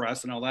court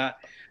press and all that.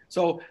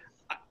 So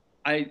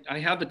I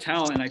have the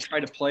talent and I try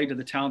to play to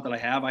the talent that I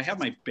have. I have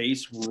my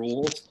base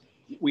rules.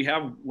 We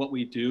have what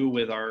we do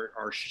with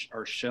our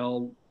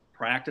shell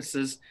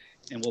practices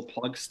and we'll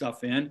plug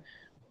stuff in.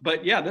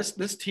 But yeah,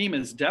 this team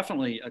is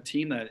definitely a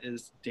team that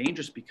is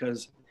dangerous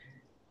because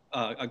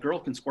a girl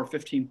can score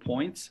 15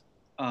 points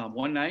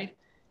one night,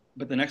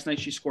 but the next night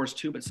she scores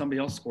 2, but somebody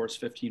else scores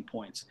 15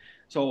 points.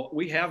 So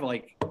we have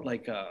like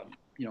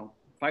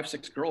 5,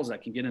 6 girls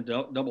that can get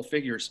into double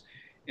figures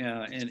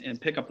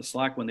and pick up the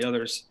slack when the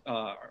others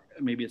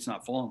maybe it's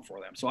not falling for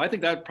them. So I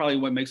think that's probably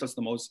what makes us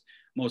the most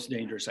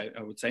dangerous,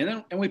 I would say.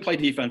 And we play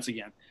defense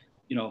again,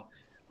 the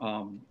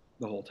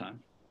whole time.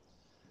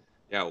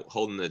 Yeah,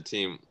 holding the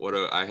team. What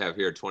do I have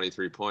here?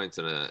 23 points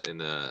in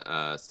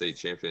a state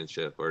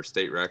championship or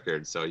state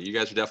record. So you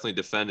guys are definitely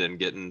defending,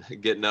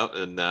 getting up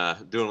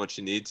and doing what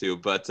you need to.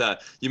 But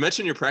you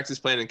mentioned your practice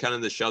plan and kind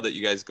of the shell that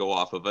you guys go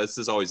off of. This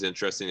is always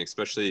interesting,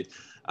 especially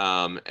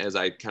as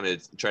I kind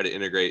of try to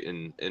integrate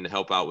and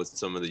help out with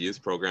some of the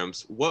youth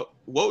programs. What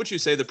would you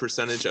say the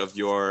percentage of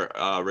your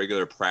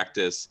regular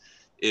practice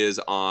is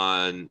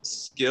on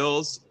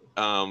skills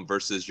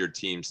versus your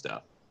team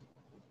stuff?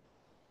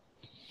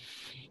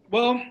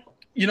 Well,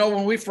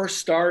 when we first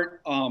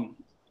start,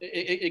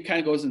 it kind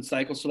of goes in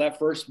cycles. So that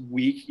first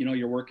week,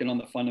 you're working on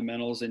the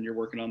fundamentals and you're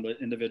working on the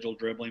individual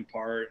dribbling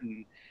part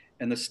and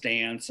the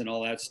stance and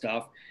all that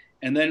stuff.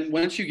 And then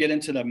once you get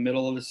into the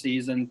middle of the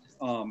season,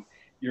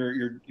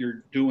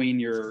 you're doing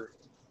your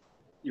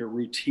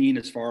routine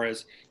as far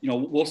as,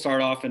 we'll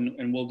start off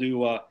and we'll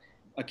do a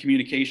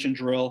communication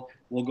drill.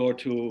 We'll go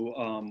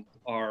to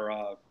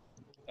our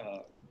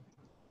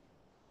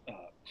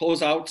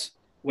closeouts,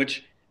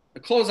 which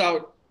a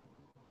closeout,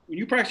 when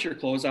you practice your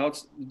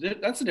closeouts,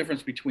 that's the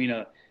difference between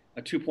a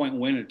 2-point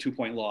win and a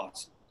 2-point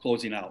loss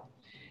closing out.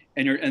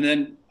 And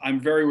then I'm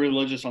very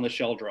religious on the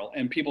shell drill.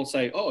 And people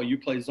say, "Oh, you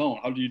play zone.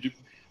 Why do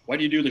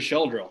you do the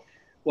shell drill?"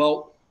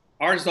 Well,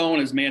 our zone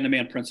is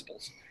man-to-man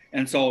principles.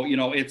 And so,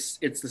 it's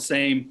the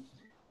same.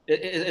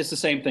 It's the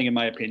same thing in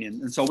my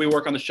opinion. And so we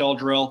work on the shell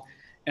drill,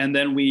 and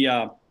then we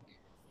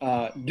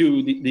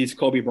do these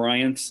Kobe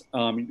Bryants,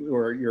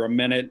 where you're a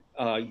minute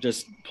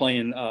just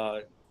playing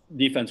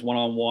defense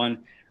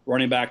one-on-one,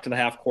 running back to the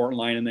half court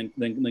line, and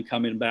then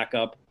coming back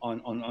up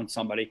on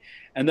somebody.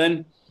 And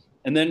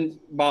then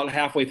about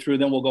halfway through,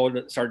 then we'll go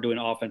to start doing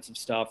offensive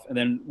stuff, and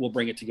then we'll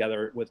bring it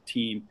together with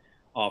team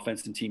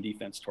offense and team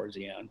defense towards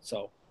the end.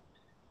 So.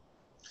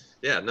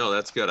 Yeah, no,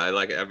 that's good. I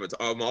like it.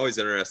 I'm always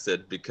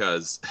interested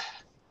because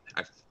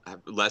I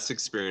have less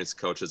experienced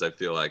coaches, I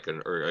feel like,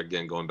 or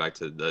again, going back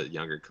to the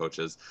younger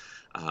coaches,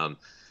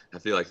 I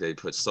feel like they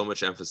put so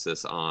much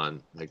emphasis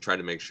on try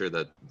to make sure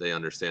that they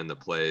understand the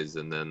plays,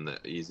 and then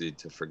easy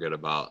to forget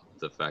about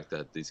the fact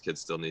that these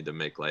kids still need to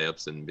make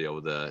layups and be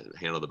able to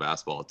handle the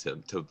basketball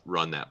to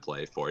run that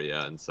play for you.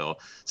 And so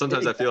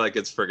sometimes I feel like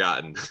it's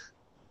forgotten.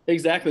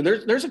 Exactly.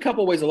 There's a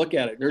couple ways to look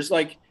at it. There's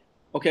like,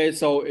 okay,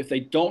 so if they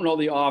don't know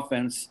the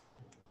offense,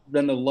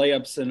 then the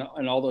layups and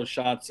all those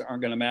shots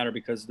aren't going to matter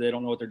because they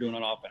don't know what they're doing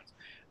on offense.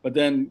 But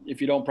then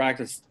if you don't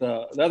practice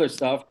the other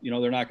stuff,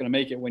 they're not going to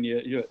make it when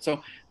you do it.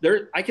 So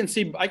I can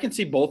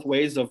see both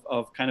ways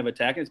of kind of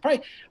attacking. It's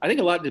probably, I think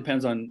a lot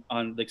depends on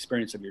the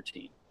experience of your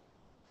team.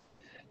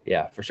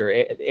 Yeah, for sure.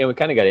 And we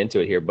kind of got into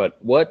it here, but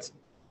what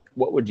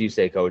would you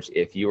say, Coach,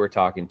 if you were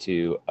talking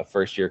to a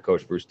first-year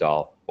coach, Bruce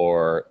Dall,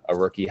 or a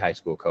rookie high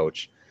school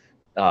coach,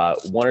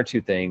 one or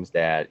two things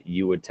that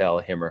you would tell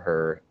him or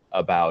her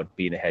about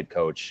being a head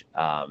coach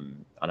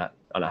on a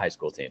high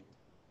school team?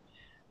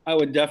 I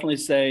would definitely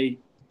say,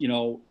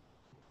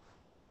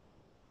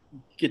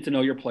 get to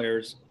know your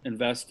players,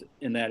 invest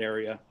in that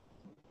area,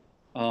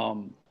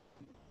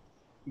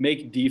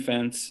 make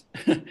defense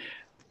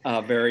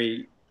a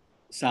very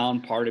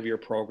sound part of your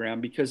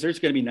program, because there's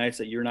going to be nights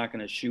that you're not going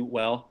to shoot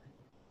well.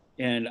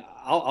 And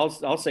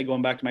I'll say,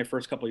 going back to my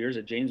first couple of years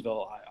at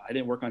Janesville, I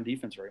didn't work on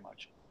defense very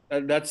much.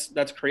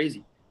 That's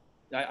crazy.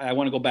 I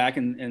want to go back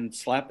and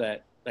slap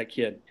that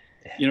kid.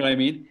 You know what I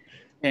mean?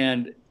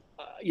 And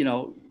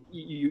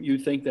you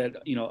think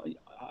that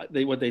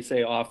what they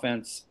say,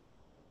 offense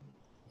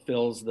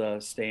fills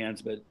the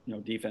stands, but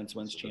defense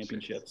wins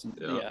championships.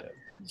 Yeah.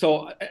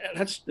 So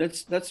that's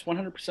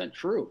 100%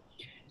 true.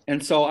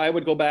 And so I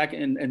would go back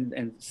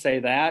and say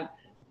that,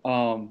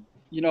 and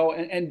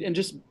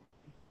just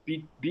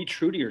be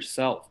true to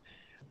yourself.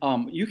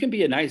 You can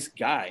be a nice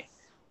guy,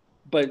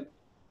 but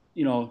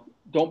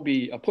don't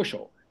be a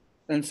pushover.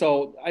 And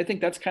so I think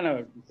that's kind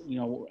of,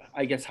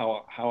 I guess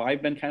how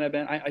I've been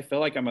I feel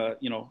like I'm a,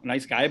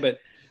 nice guy, but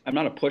I'm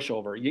not a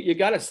pushover. You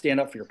got to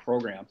stand up for your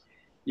program,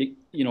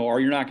 or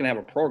you're not going to have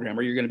a program,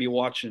 or you're going to be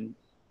watching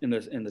in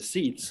the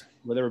seats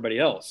with everybody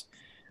else.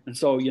 And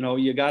so,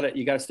 you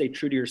gotta stay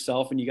true to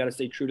yourself, and you got to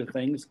stay true to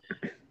things.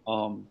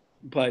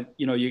 But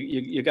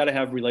you got to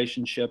have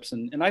relationships,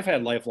 and I've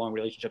had lifelong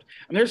relationships.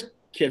 And there's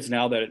kids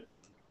now that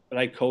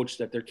I coach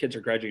that their kids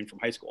are graduating from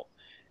high school,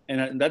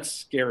 and that's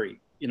scary.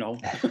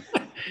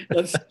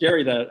 That's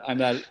scary that I'm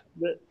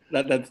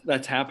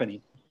that's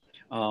happening.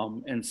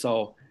 And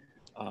so,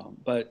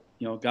 but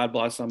God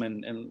bless them,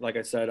 and like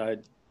I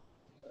said,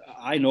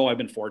 I know I've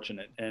been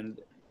fortunate, and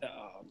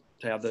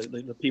to have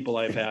the people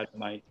I've had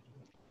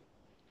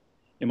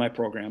in my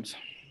programs.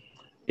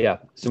 Yeah,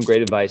 some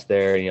great advice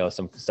there.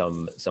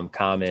 Some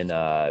common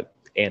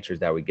answers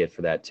that we get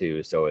for that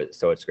too. So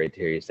it's great to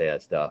hear you say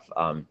that stuff.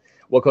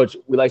 Well, Coach,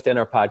 we like to end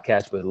our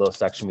podcast with a little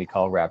section we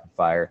call rapid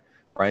fire.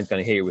 Brian's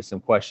going to hit you with some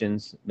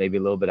questions, maybe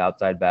a little bit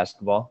outside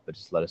basketball, but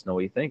just let us know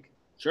what you think.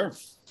 Sure.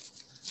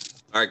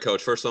 All right,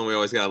 Coach. First one we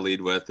always got to lead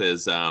with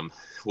is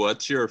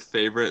what's your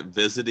favorite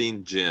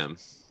visiting gym?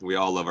 We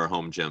all love our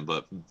home gym,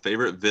 but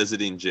favorite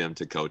visiting gym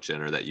to coach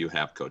in, or that you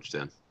have coached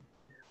in?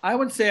 I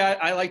would say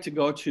I like to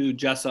go to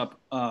Jessup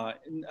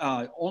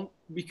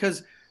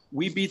because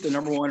we beat the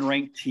number 1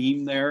 ranked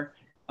team there,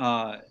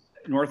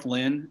 North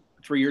Lynn,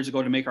 3 years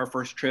ago to make our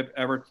first trip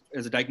ever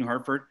as a Dike New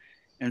Hartford.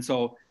 And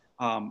so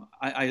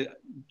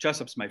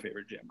Jessup's my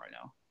favorite gym right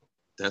now.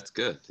 That's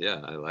good.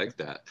 Yeah, I like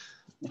that.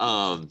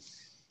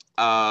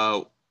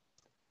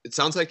 It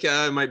sounds like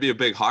it might be a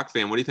big Hawk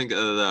fan. What do you think of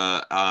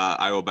the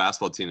Iowa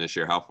basketball team this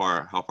year? How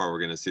far we're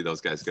going to see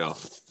those guys go?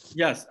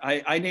 Yes,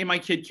 I named my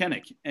kid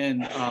Kennick,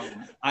 and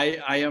I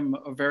am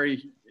a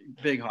very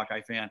big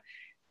Hawkeye fan.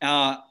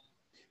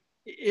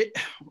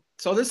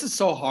 So this is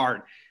so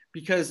hard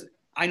because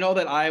I know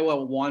that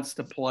Iowa wants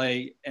to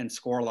play and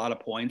score a lot of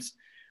points,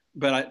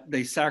 but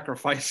they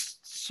sacrifice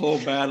so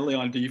badly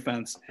on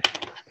defense.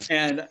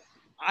 And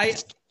I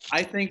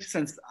think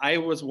since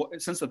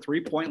the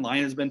 3-point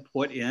line has been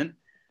put in,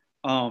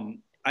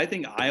 I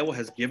think Iowa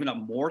has given up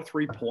more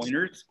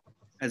 3-pointers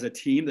as a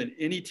team than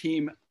any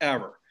team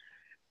ever.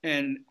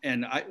 And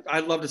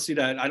I'd love to see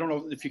that. I don't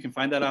know if you can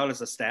find that out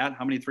as a stat,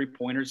 how many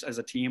 3-pointers as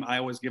a team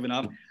Iowa's given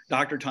up.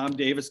 Dr. Tom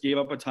Davis gave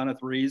up a ton of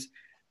threes.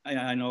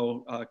 I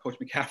know Coach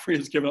McCaffrey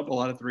has given up a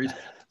lot of threes.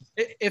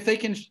 If they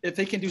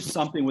can do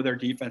something with their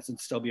defense and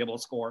still be able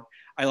to score,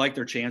 I like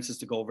their chances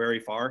to go very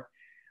far.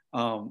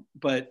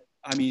 But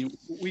I mean,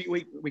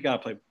 we got to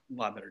play a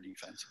lot better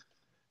defense.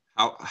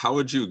 How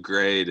would you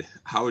grade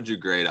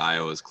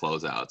Iowa's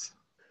closeouts?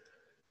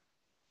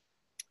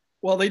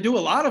 Well, they do a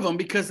lot of them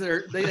because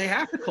they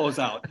have to close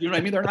out. You know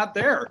what I mean? They're not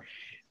there.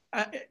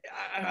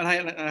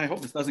 I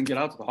hope this doesn't get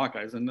out to the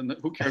Hawkeyes, and then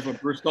who cares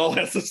what Bruce Dall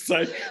has to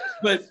say?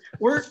 But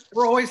we're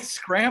always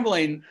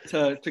scrambling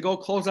to go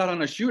close out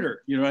on a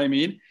shooter. You know what I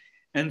mean?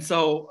 And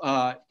so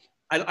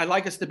I'd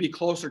like us to be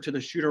closer to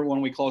the shooter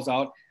when we close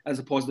out, as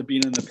opposed to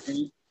being in the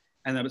paint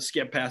and then a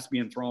skip pass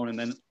being thrown, and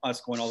then us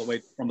going all the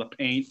way from the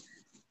paint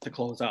to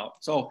close out.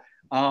 So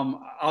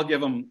I'll give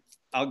them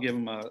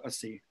a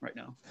C right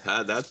now.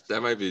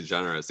 That might be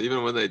generous.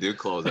 Even when they do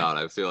close out,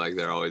 I feel like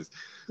they're always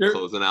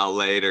closing out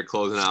late or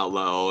closing out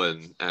low.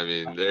 And I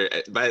mean,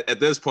 but at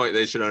this point,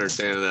 they should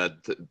understand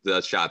that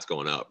the shot's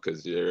going up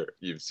because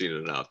you've seen it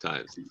enough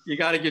times. You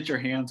got to get your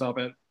hands up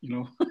it,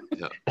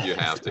 Yeah, you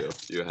have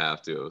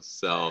to.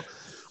 So,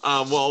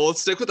 Well,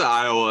 let's stick with the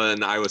Iowa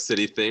and Iowa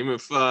City theme.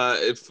 If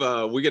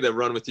we get to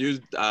run with you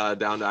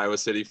down to Iowa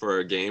City for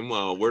a game,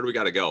 where do we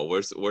got to go?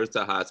 Where's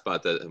the hot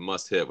spot that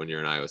must hit when you're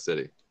in Iowa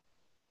City?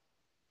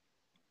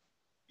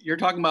 You're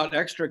talking about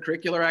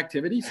extracurricular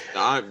activities?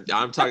 I'm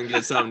talking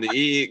getting something to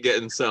eat,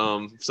 getting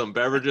some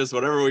beverages,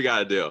 whatever we got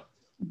to do.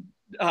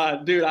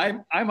 Dude,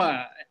 I'm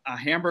a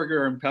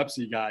hamburger and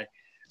Pepsi guy.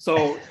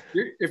 So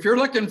if you're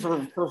looking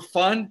for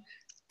fun,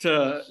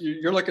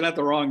 you're looking at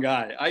the wrong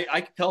guy.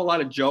 I can tell a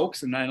lot of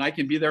jokes and I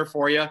can be there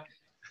for you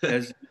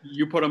as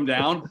you put them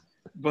down,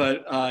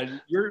 but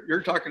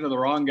you're talking to the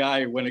wrong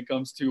guy when it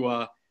comes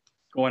to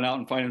going out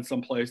and finding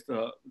some place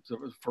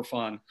for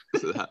fun.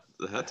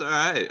 That's all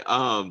right.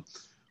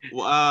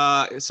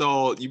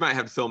 So you might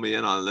have to fill me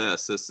in on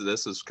this.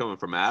 This is coming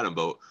from Adam,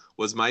 but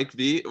was Mike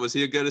V, was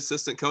he a good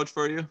assistant coach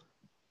for you?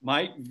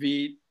 Mike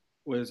V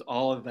was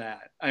all of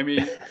that. I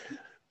mean,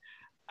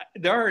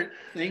 there are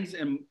things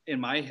in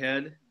my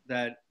head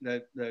that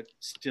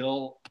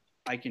still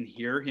I can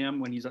hear him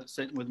when he's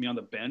sitting with me on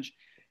the bench,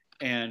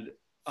 and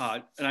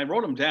I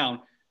wrote them down.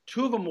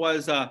 Two of them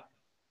was got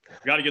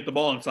to get the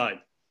ball inside,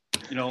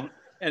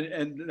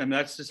 and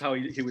that's just how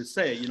he would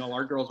say it.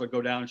 Our girls would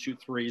go down and shoot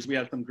threes. We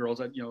had some girls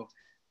that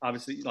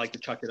obviously like to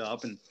chuck it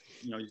up, and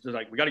he's just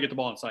like, we got to get the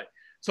ball inside.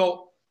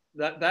 So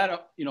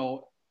that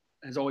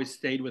has always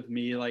stayed with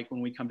me. Like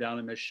when we come down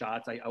and miss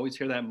shots, I always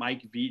hear that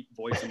Mike V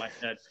voice in my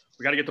head.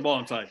 We got to get the ball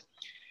inside.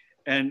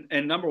 And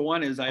number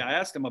one is I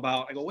asked him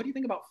I go, what do you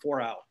think about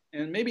 4 out?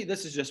 And maybe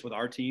this is just with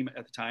our team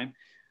at the time.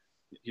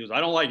 He goes, I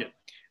don't like it.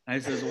 And I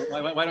says,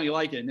 well, why don't you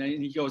like it? And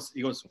he goes,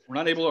 we're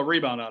not able to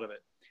rebound out of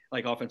it,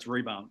 like offensive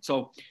rebound.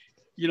 So,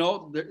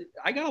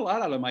 I got a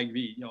lot out of Mike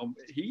V.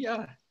 He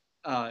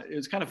it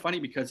was kind of funny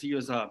because he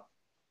was,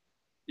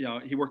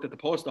 he worked at the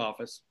post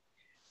office.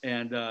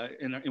 And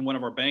in one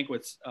of our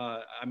banquets,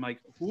 I'm like,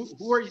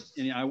 who are you?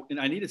 And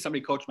I needed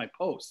somebody to coach my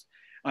post.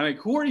 I'm like,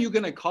 who are you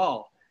going to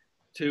call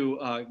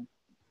to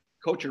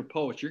coach your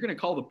post? You're going to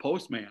call the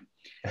postman.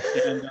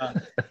 And,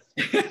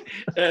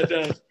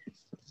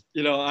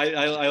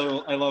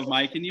 I love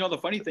Mike. And, the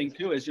funny thing,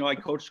 too, is, I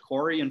coached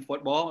Corey in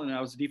football, and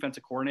I was a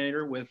defensive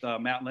coordinator with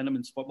Matt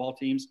Lindeman's football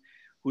teams,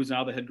 who's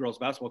now the head girls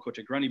basketball coach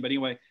at Grundy. But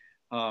anyway,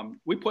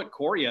 we put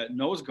Corey at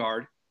nose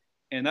guard.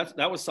 And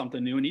that was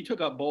something new. And he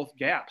took up both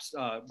gaps,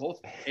 both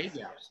A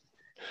gaps.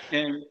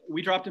 And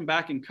we dropped him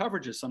back in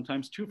coverages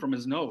sometimes too from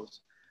his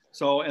nose.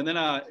 So, and then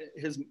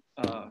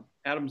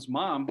Adam's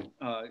mom,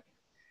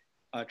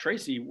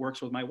 Tracy,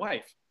 works with my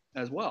wife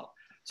as well.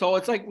 So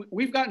it's like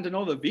we've gotten to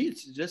know the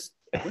V's just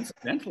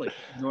coincidentally,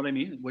 you know what I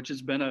mean? Which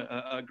has been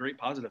a great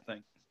positive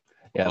thing.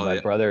 Yeah, my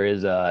brother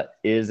is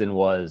and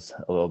was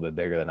a little bit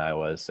bigger than I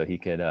was, so he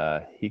could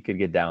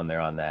get down there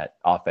on that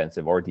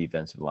offensive or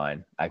defensive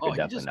line. I could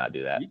definitely not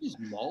do that. He just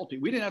mauled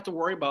people. We didn't have to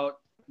worry about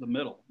the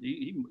middle.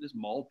 He just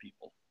mauled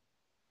people.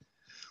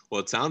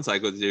 Well, it sounds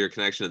like with your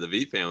connection to the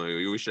V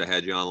family, we should have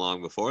had you on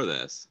long before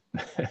this.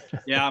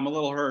 Yeah, I'm a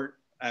little hurt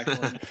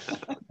actually.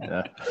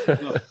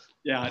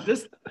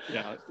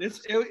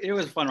 It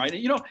was fun, right?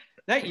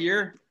 That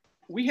year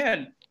we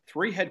had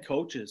 3 head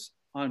coaches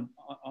on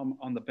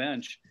the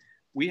bench.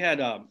 We had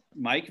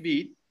Mike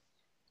Veet,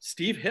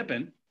 Steve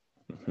Hippen,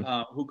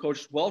 who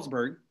coached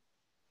Wellsburg,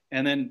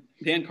 and then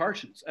Dan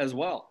Karchens as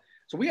well.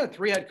 So we had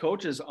 3 head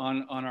coaches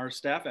on our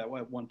staff at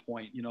one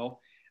point,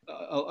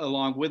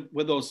 along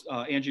with those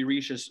Angie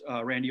Reeses,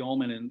 Randy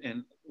Ullman,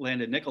 and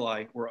Landon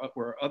Nikolai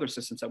were other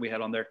assistants that we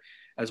had on there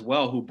as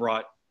well, who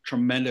brought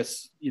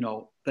tremendous,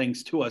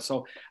 things to us.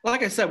 So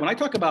like I said, when I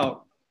talk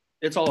about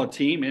it's all a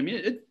team, I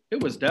mean,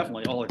 it was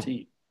definitely all a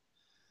team.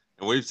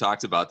 And we've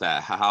talked about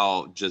that,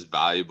 how just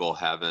valuable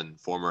having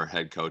former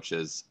head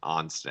coaches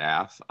on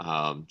staff,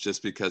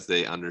 just because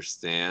they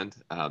understand,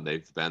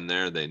 they've been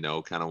there, they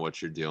know kind of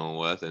what you're dealing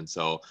with. And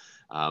so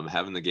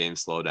having the game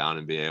slow down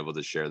and being able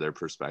to share their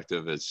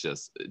perspective is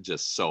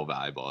just so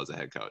valuable as a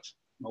head coach.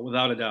 Well,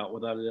 without a doubt.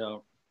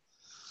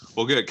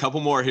 Well, good.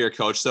 Couple more here,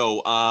 Coach.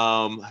 So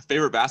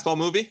favorite basketball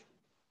movie?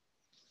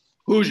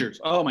 Hoosiers.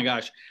 Oh my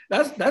gosh.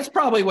 That's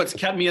probably what's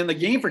kept me in the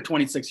game for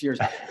 26 years.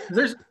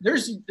 There's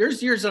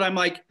years that I'm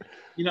like,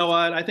 you know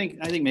what? I think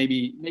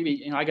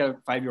maybe, I got a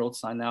 5-year-old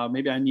son now.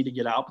 Maybe I need to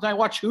get out, but I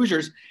watch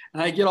Hoosiers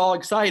and I get all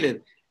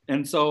excited.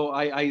 And so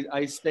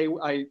I stay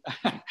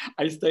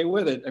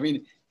with it. I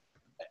mean,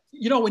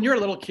 when you're a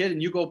little kid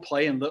and you go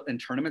play in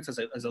tournaments as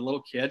a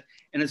little kid,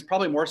 and it's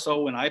probably more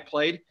so when I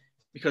played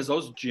because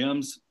those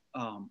gyms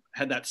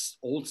had that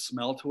old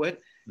smell to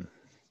it.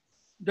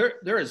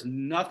 There is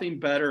nothing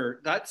better.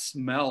 That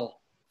smell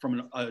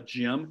from a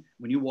gym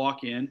when you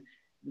walk in,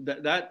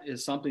 that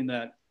is something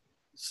that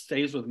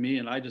stays with me,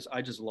 and I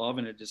just love,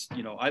 and it just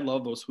I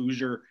love those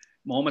Hoosier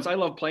moments. I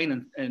love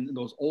playing in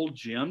those old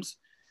gyms.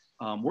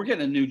 We're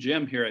getting a new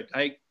gym here at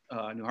Dike,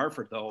 New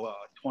Hartford, though.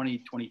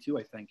 2022,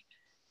 I think,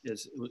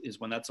 is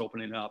when that's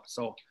opening up.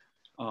 So,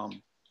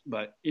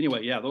 but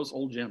anyway, yeah, those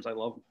old gyms, I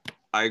love them.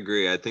 I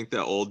agree. I think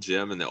the old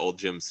gym and the old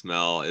gym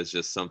smell is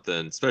just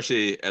something,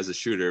 especially as a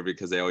shooter,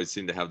 because they always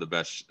seem to have the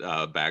best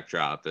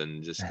backdrop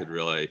and just could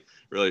really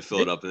fill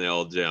it up in the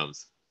old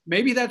gyms.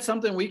 maybe that's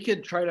something we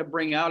could try to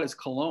bring out as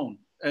cologne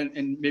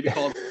and maybe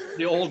call it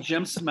the old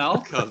gym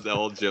smell. The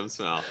old gym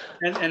smell.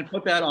 And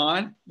put that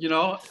on,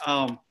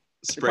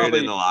 Spray it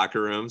in the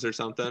locker rooms or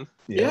something.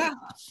 Yeah.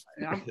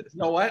 You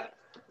know what?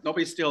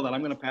 Nobody steal that.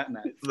 I'm going to patent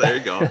that. There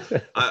you go.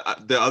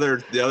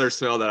 The other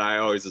smell that I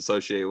always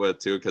associate with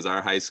too, because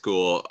our high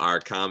school, our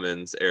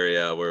commons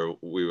area where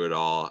we would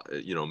all,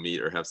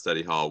 meet or have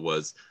study hall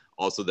was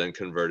also then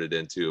converted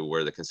into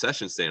where the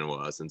concession stand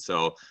was. And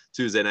so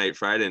Tuesday night,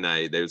 Friday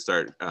night, they would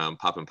start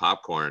popping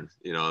popcorn,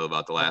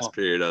 about the last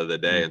period of the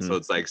day. And so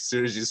it's like, as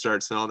soon as you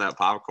start smelling that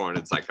popcorn,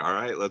 it's like, all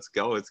right, let's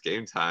go. It's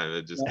game time.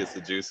 It just gets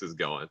the juices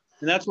going.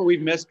 And that's what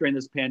we've missed during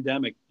this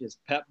pandemic is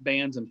pep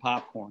bands and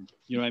popcorn.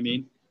 You know what I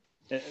mean?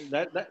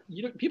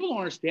 People don't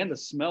understand the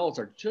smells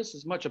are just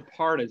as much a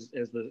part as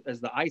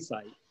the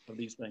eyesight of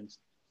these things.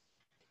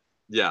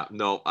 Yeah,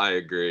 no, I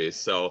agree.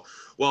 So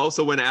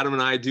when Adam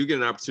and I do get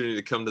an opportunity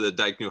to come to the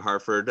Dike New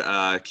Hartford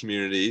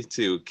community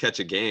to catch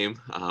a game,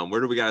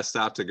 where do we got to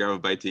stop to grab a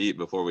bite to eat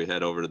before we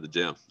head over to the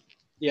gym?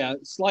 Yeah,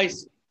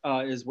 Slice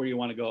is where you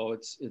want to go.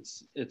 It's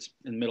in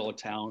the middle of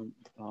town.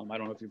 I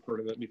don't know if you've heard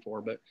of it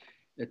before, but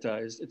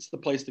it's the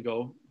place to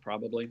go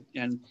probably.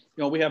 And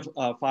we have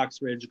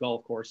Fox Ridge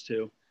Golf Course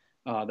too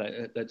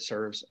that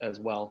serves as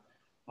well.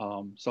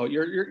 So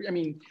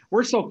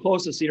we're so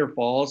close to Cedar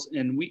Falls,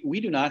 and we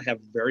do not have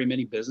very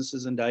many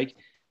businesses in Dike,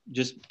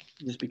 just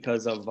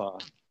because of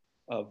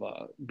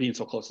being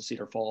so close to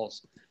Cedar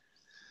Falls.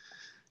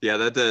 Yeah,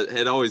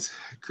 it always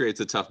creates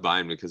a tough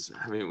bind because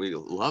we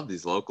love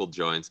these local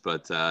joints,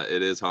 but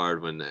it is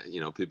hard when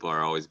people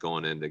are always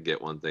going in to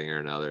get one thing or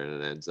another, and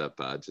it ends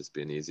up just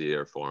being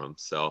easier for them.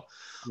 So,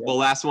 Well,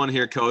 last one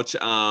here, Coach.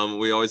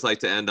 We always like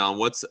to end on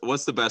what's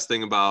the best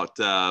thing about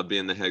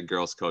being the head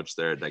girls coach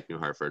there at Dike New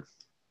Hartford?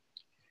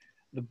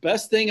 The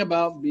best thing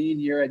about being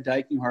here at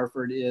Dike New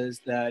Hartford is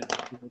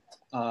that,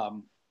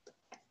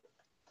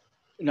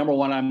 number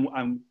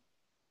one,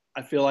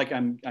 I feel like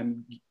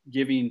I'm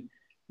giving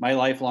my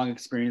lifelong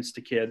experience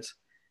to kids,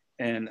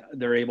 and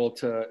they're able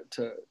to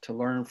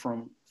learn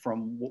from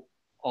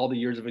all the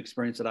years of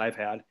experience that I've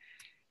had.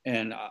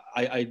 And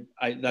I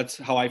that's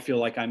how I feel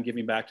like I'm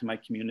giving back to my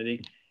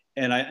community.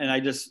 And I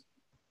just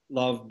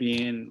love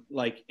being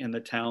like in the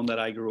town that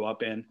I grew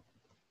up in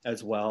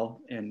as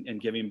well,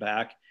 and giving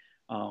back.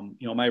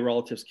 My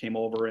relatives came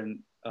over, and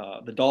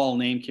the Dall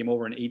name came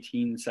over in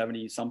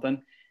 1870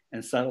 something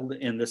and settled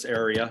in this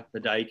area, the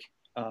Dike,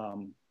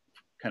 kind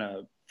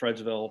of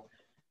Fredsville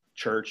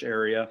church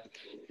area.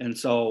 And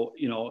so,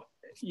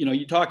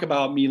 you talk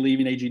about me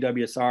leaving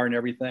AGWSR and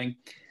everything.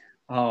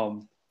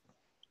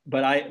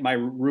 But my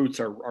roots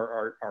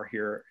are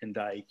here in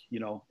Dike,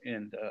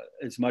 and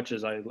as much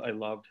as I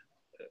loved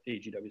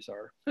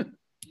AGWSR.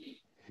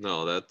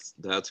 No,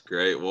 that's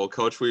great. Well,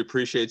 Coach, we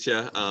appreciate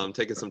you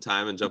taking some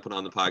time and jumping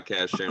on the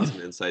podcast, sharing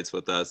some insights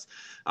with us.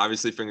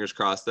 Obviously, fingers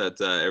crossed that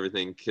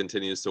everything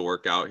continues to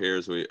work out here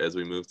as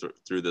we move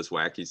through this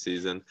wacky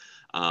season.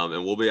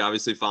 And we'll be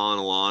obviously following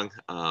along,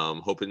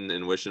 hoping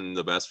and wishing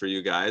the best for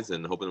you guys,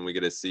 and hoping we get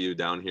to see you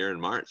down here in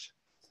March.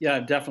 Yeah,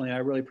 definitely. I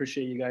really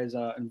appreciate you guys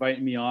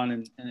inviting me on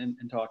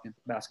and talking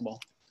basketball.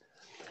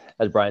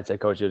 As Brian said,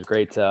 Coach, it was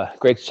great to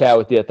chat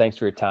with you. Thanks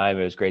for your time.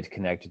 It was great to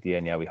connect with you.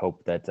 And we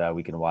hope that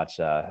we can watch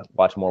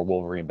more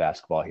Wolverine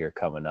basketball here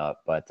coming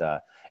up. But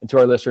and to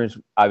our listeners,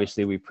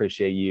 obviously we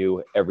appreciate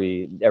you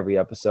every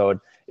episode.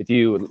 If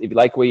you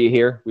like what you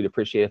hear, we'd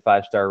appreciate a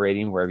 5-star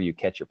rating wherever you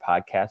catch your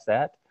podcast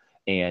at.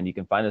 And you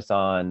can find us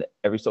on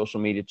every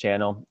social media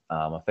channel,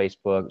 on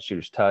Facebook,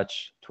 Shooters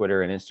Touch,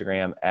 Twitter and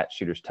Instagram at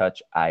Shooters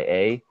Touch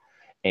IA,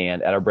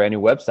 and at our brand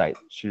new website,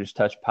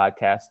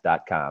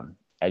 shooterstouchpodcast.com.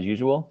 As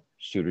usual,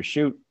 Shooters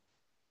shoot.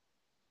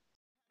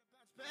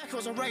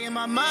 Right in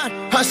my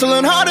mind,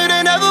 hustling harder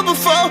than ever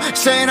before.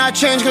 Saying I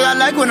change cause I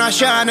like when I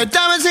shine. The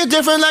diamonds hit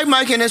different like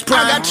Mike in his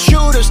prime. I got the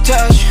shooter's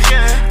touch,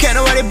 can't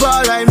nobody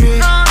ball like me.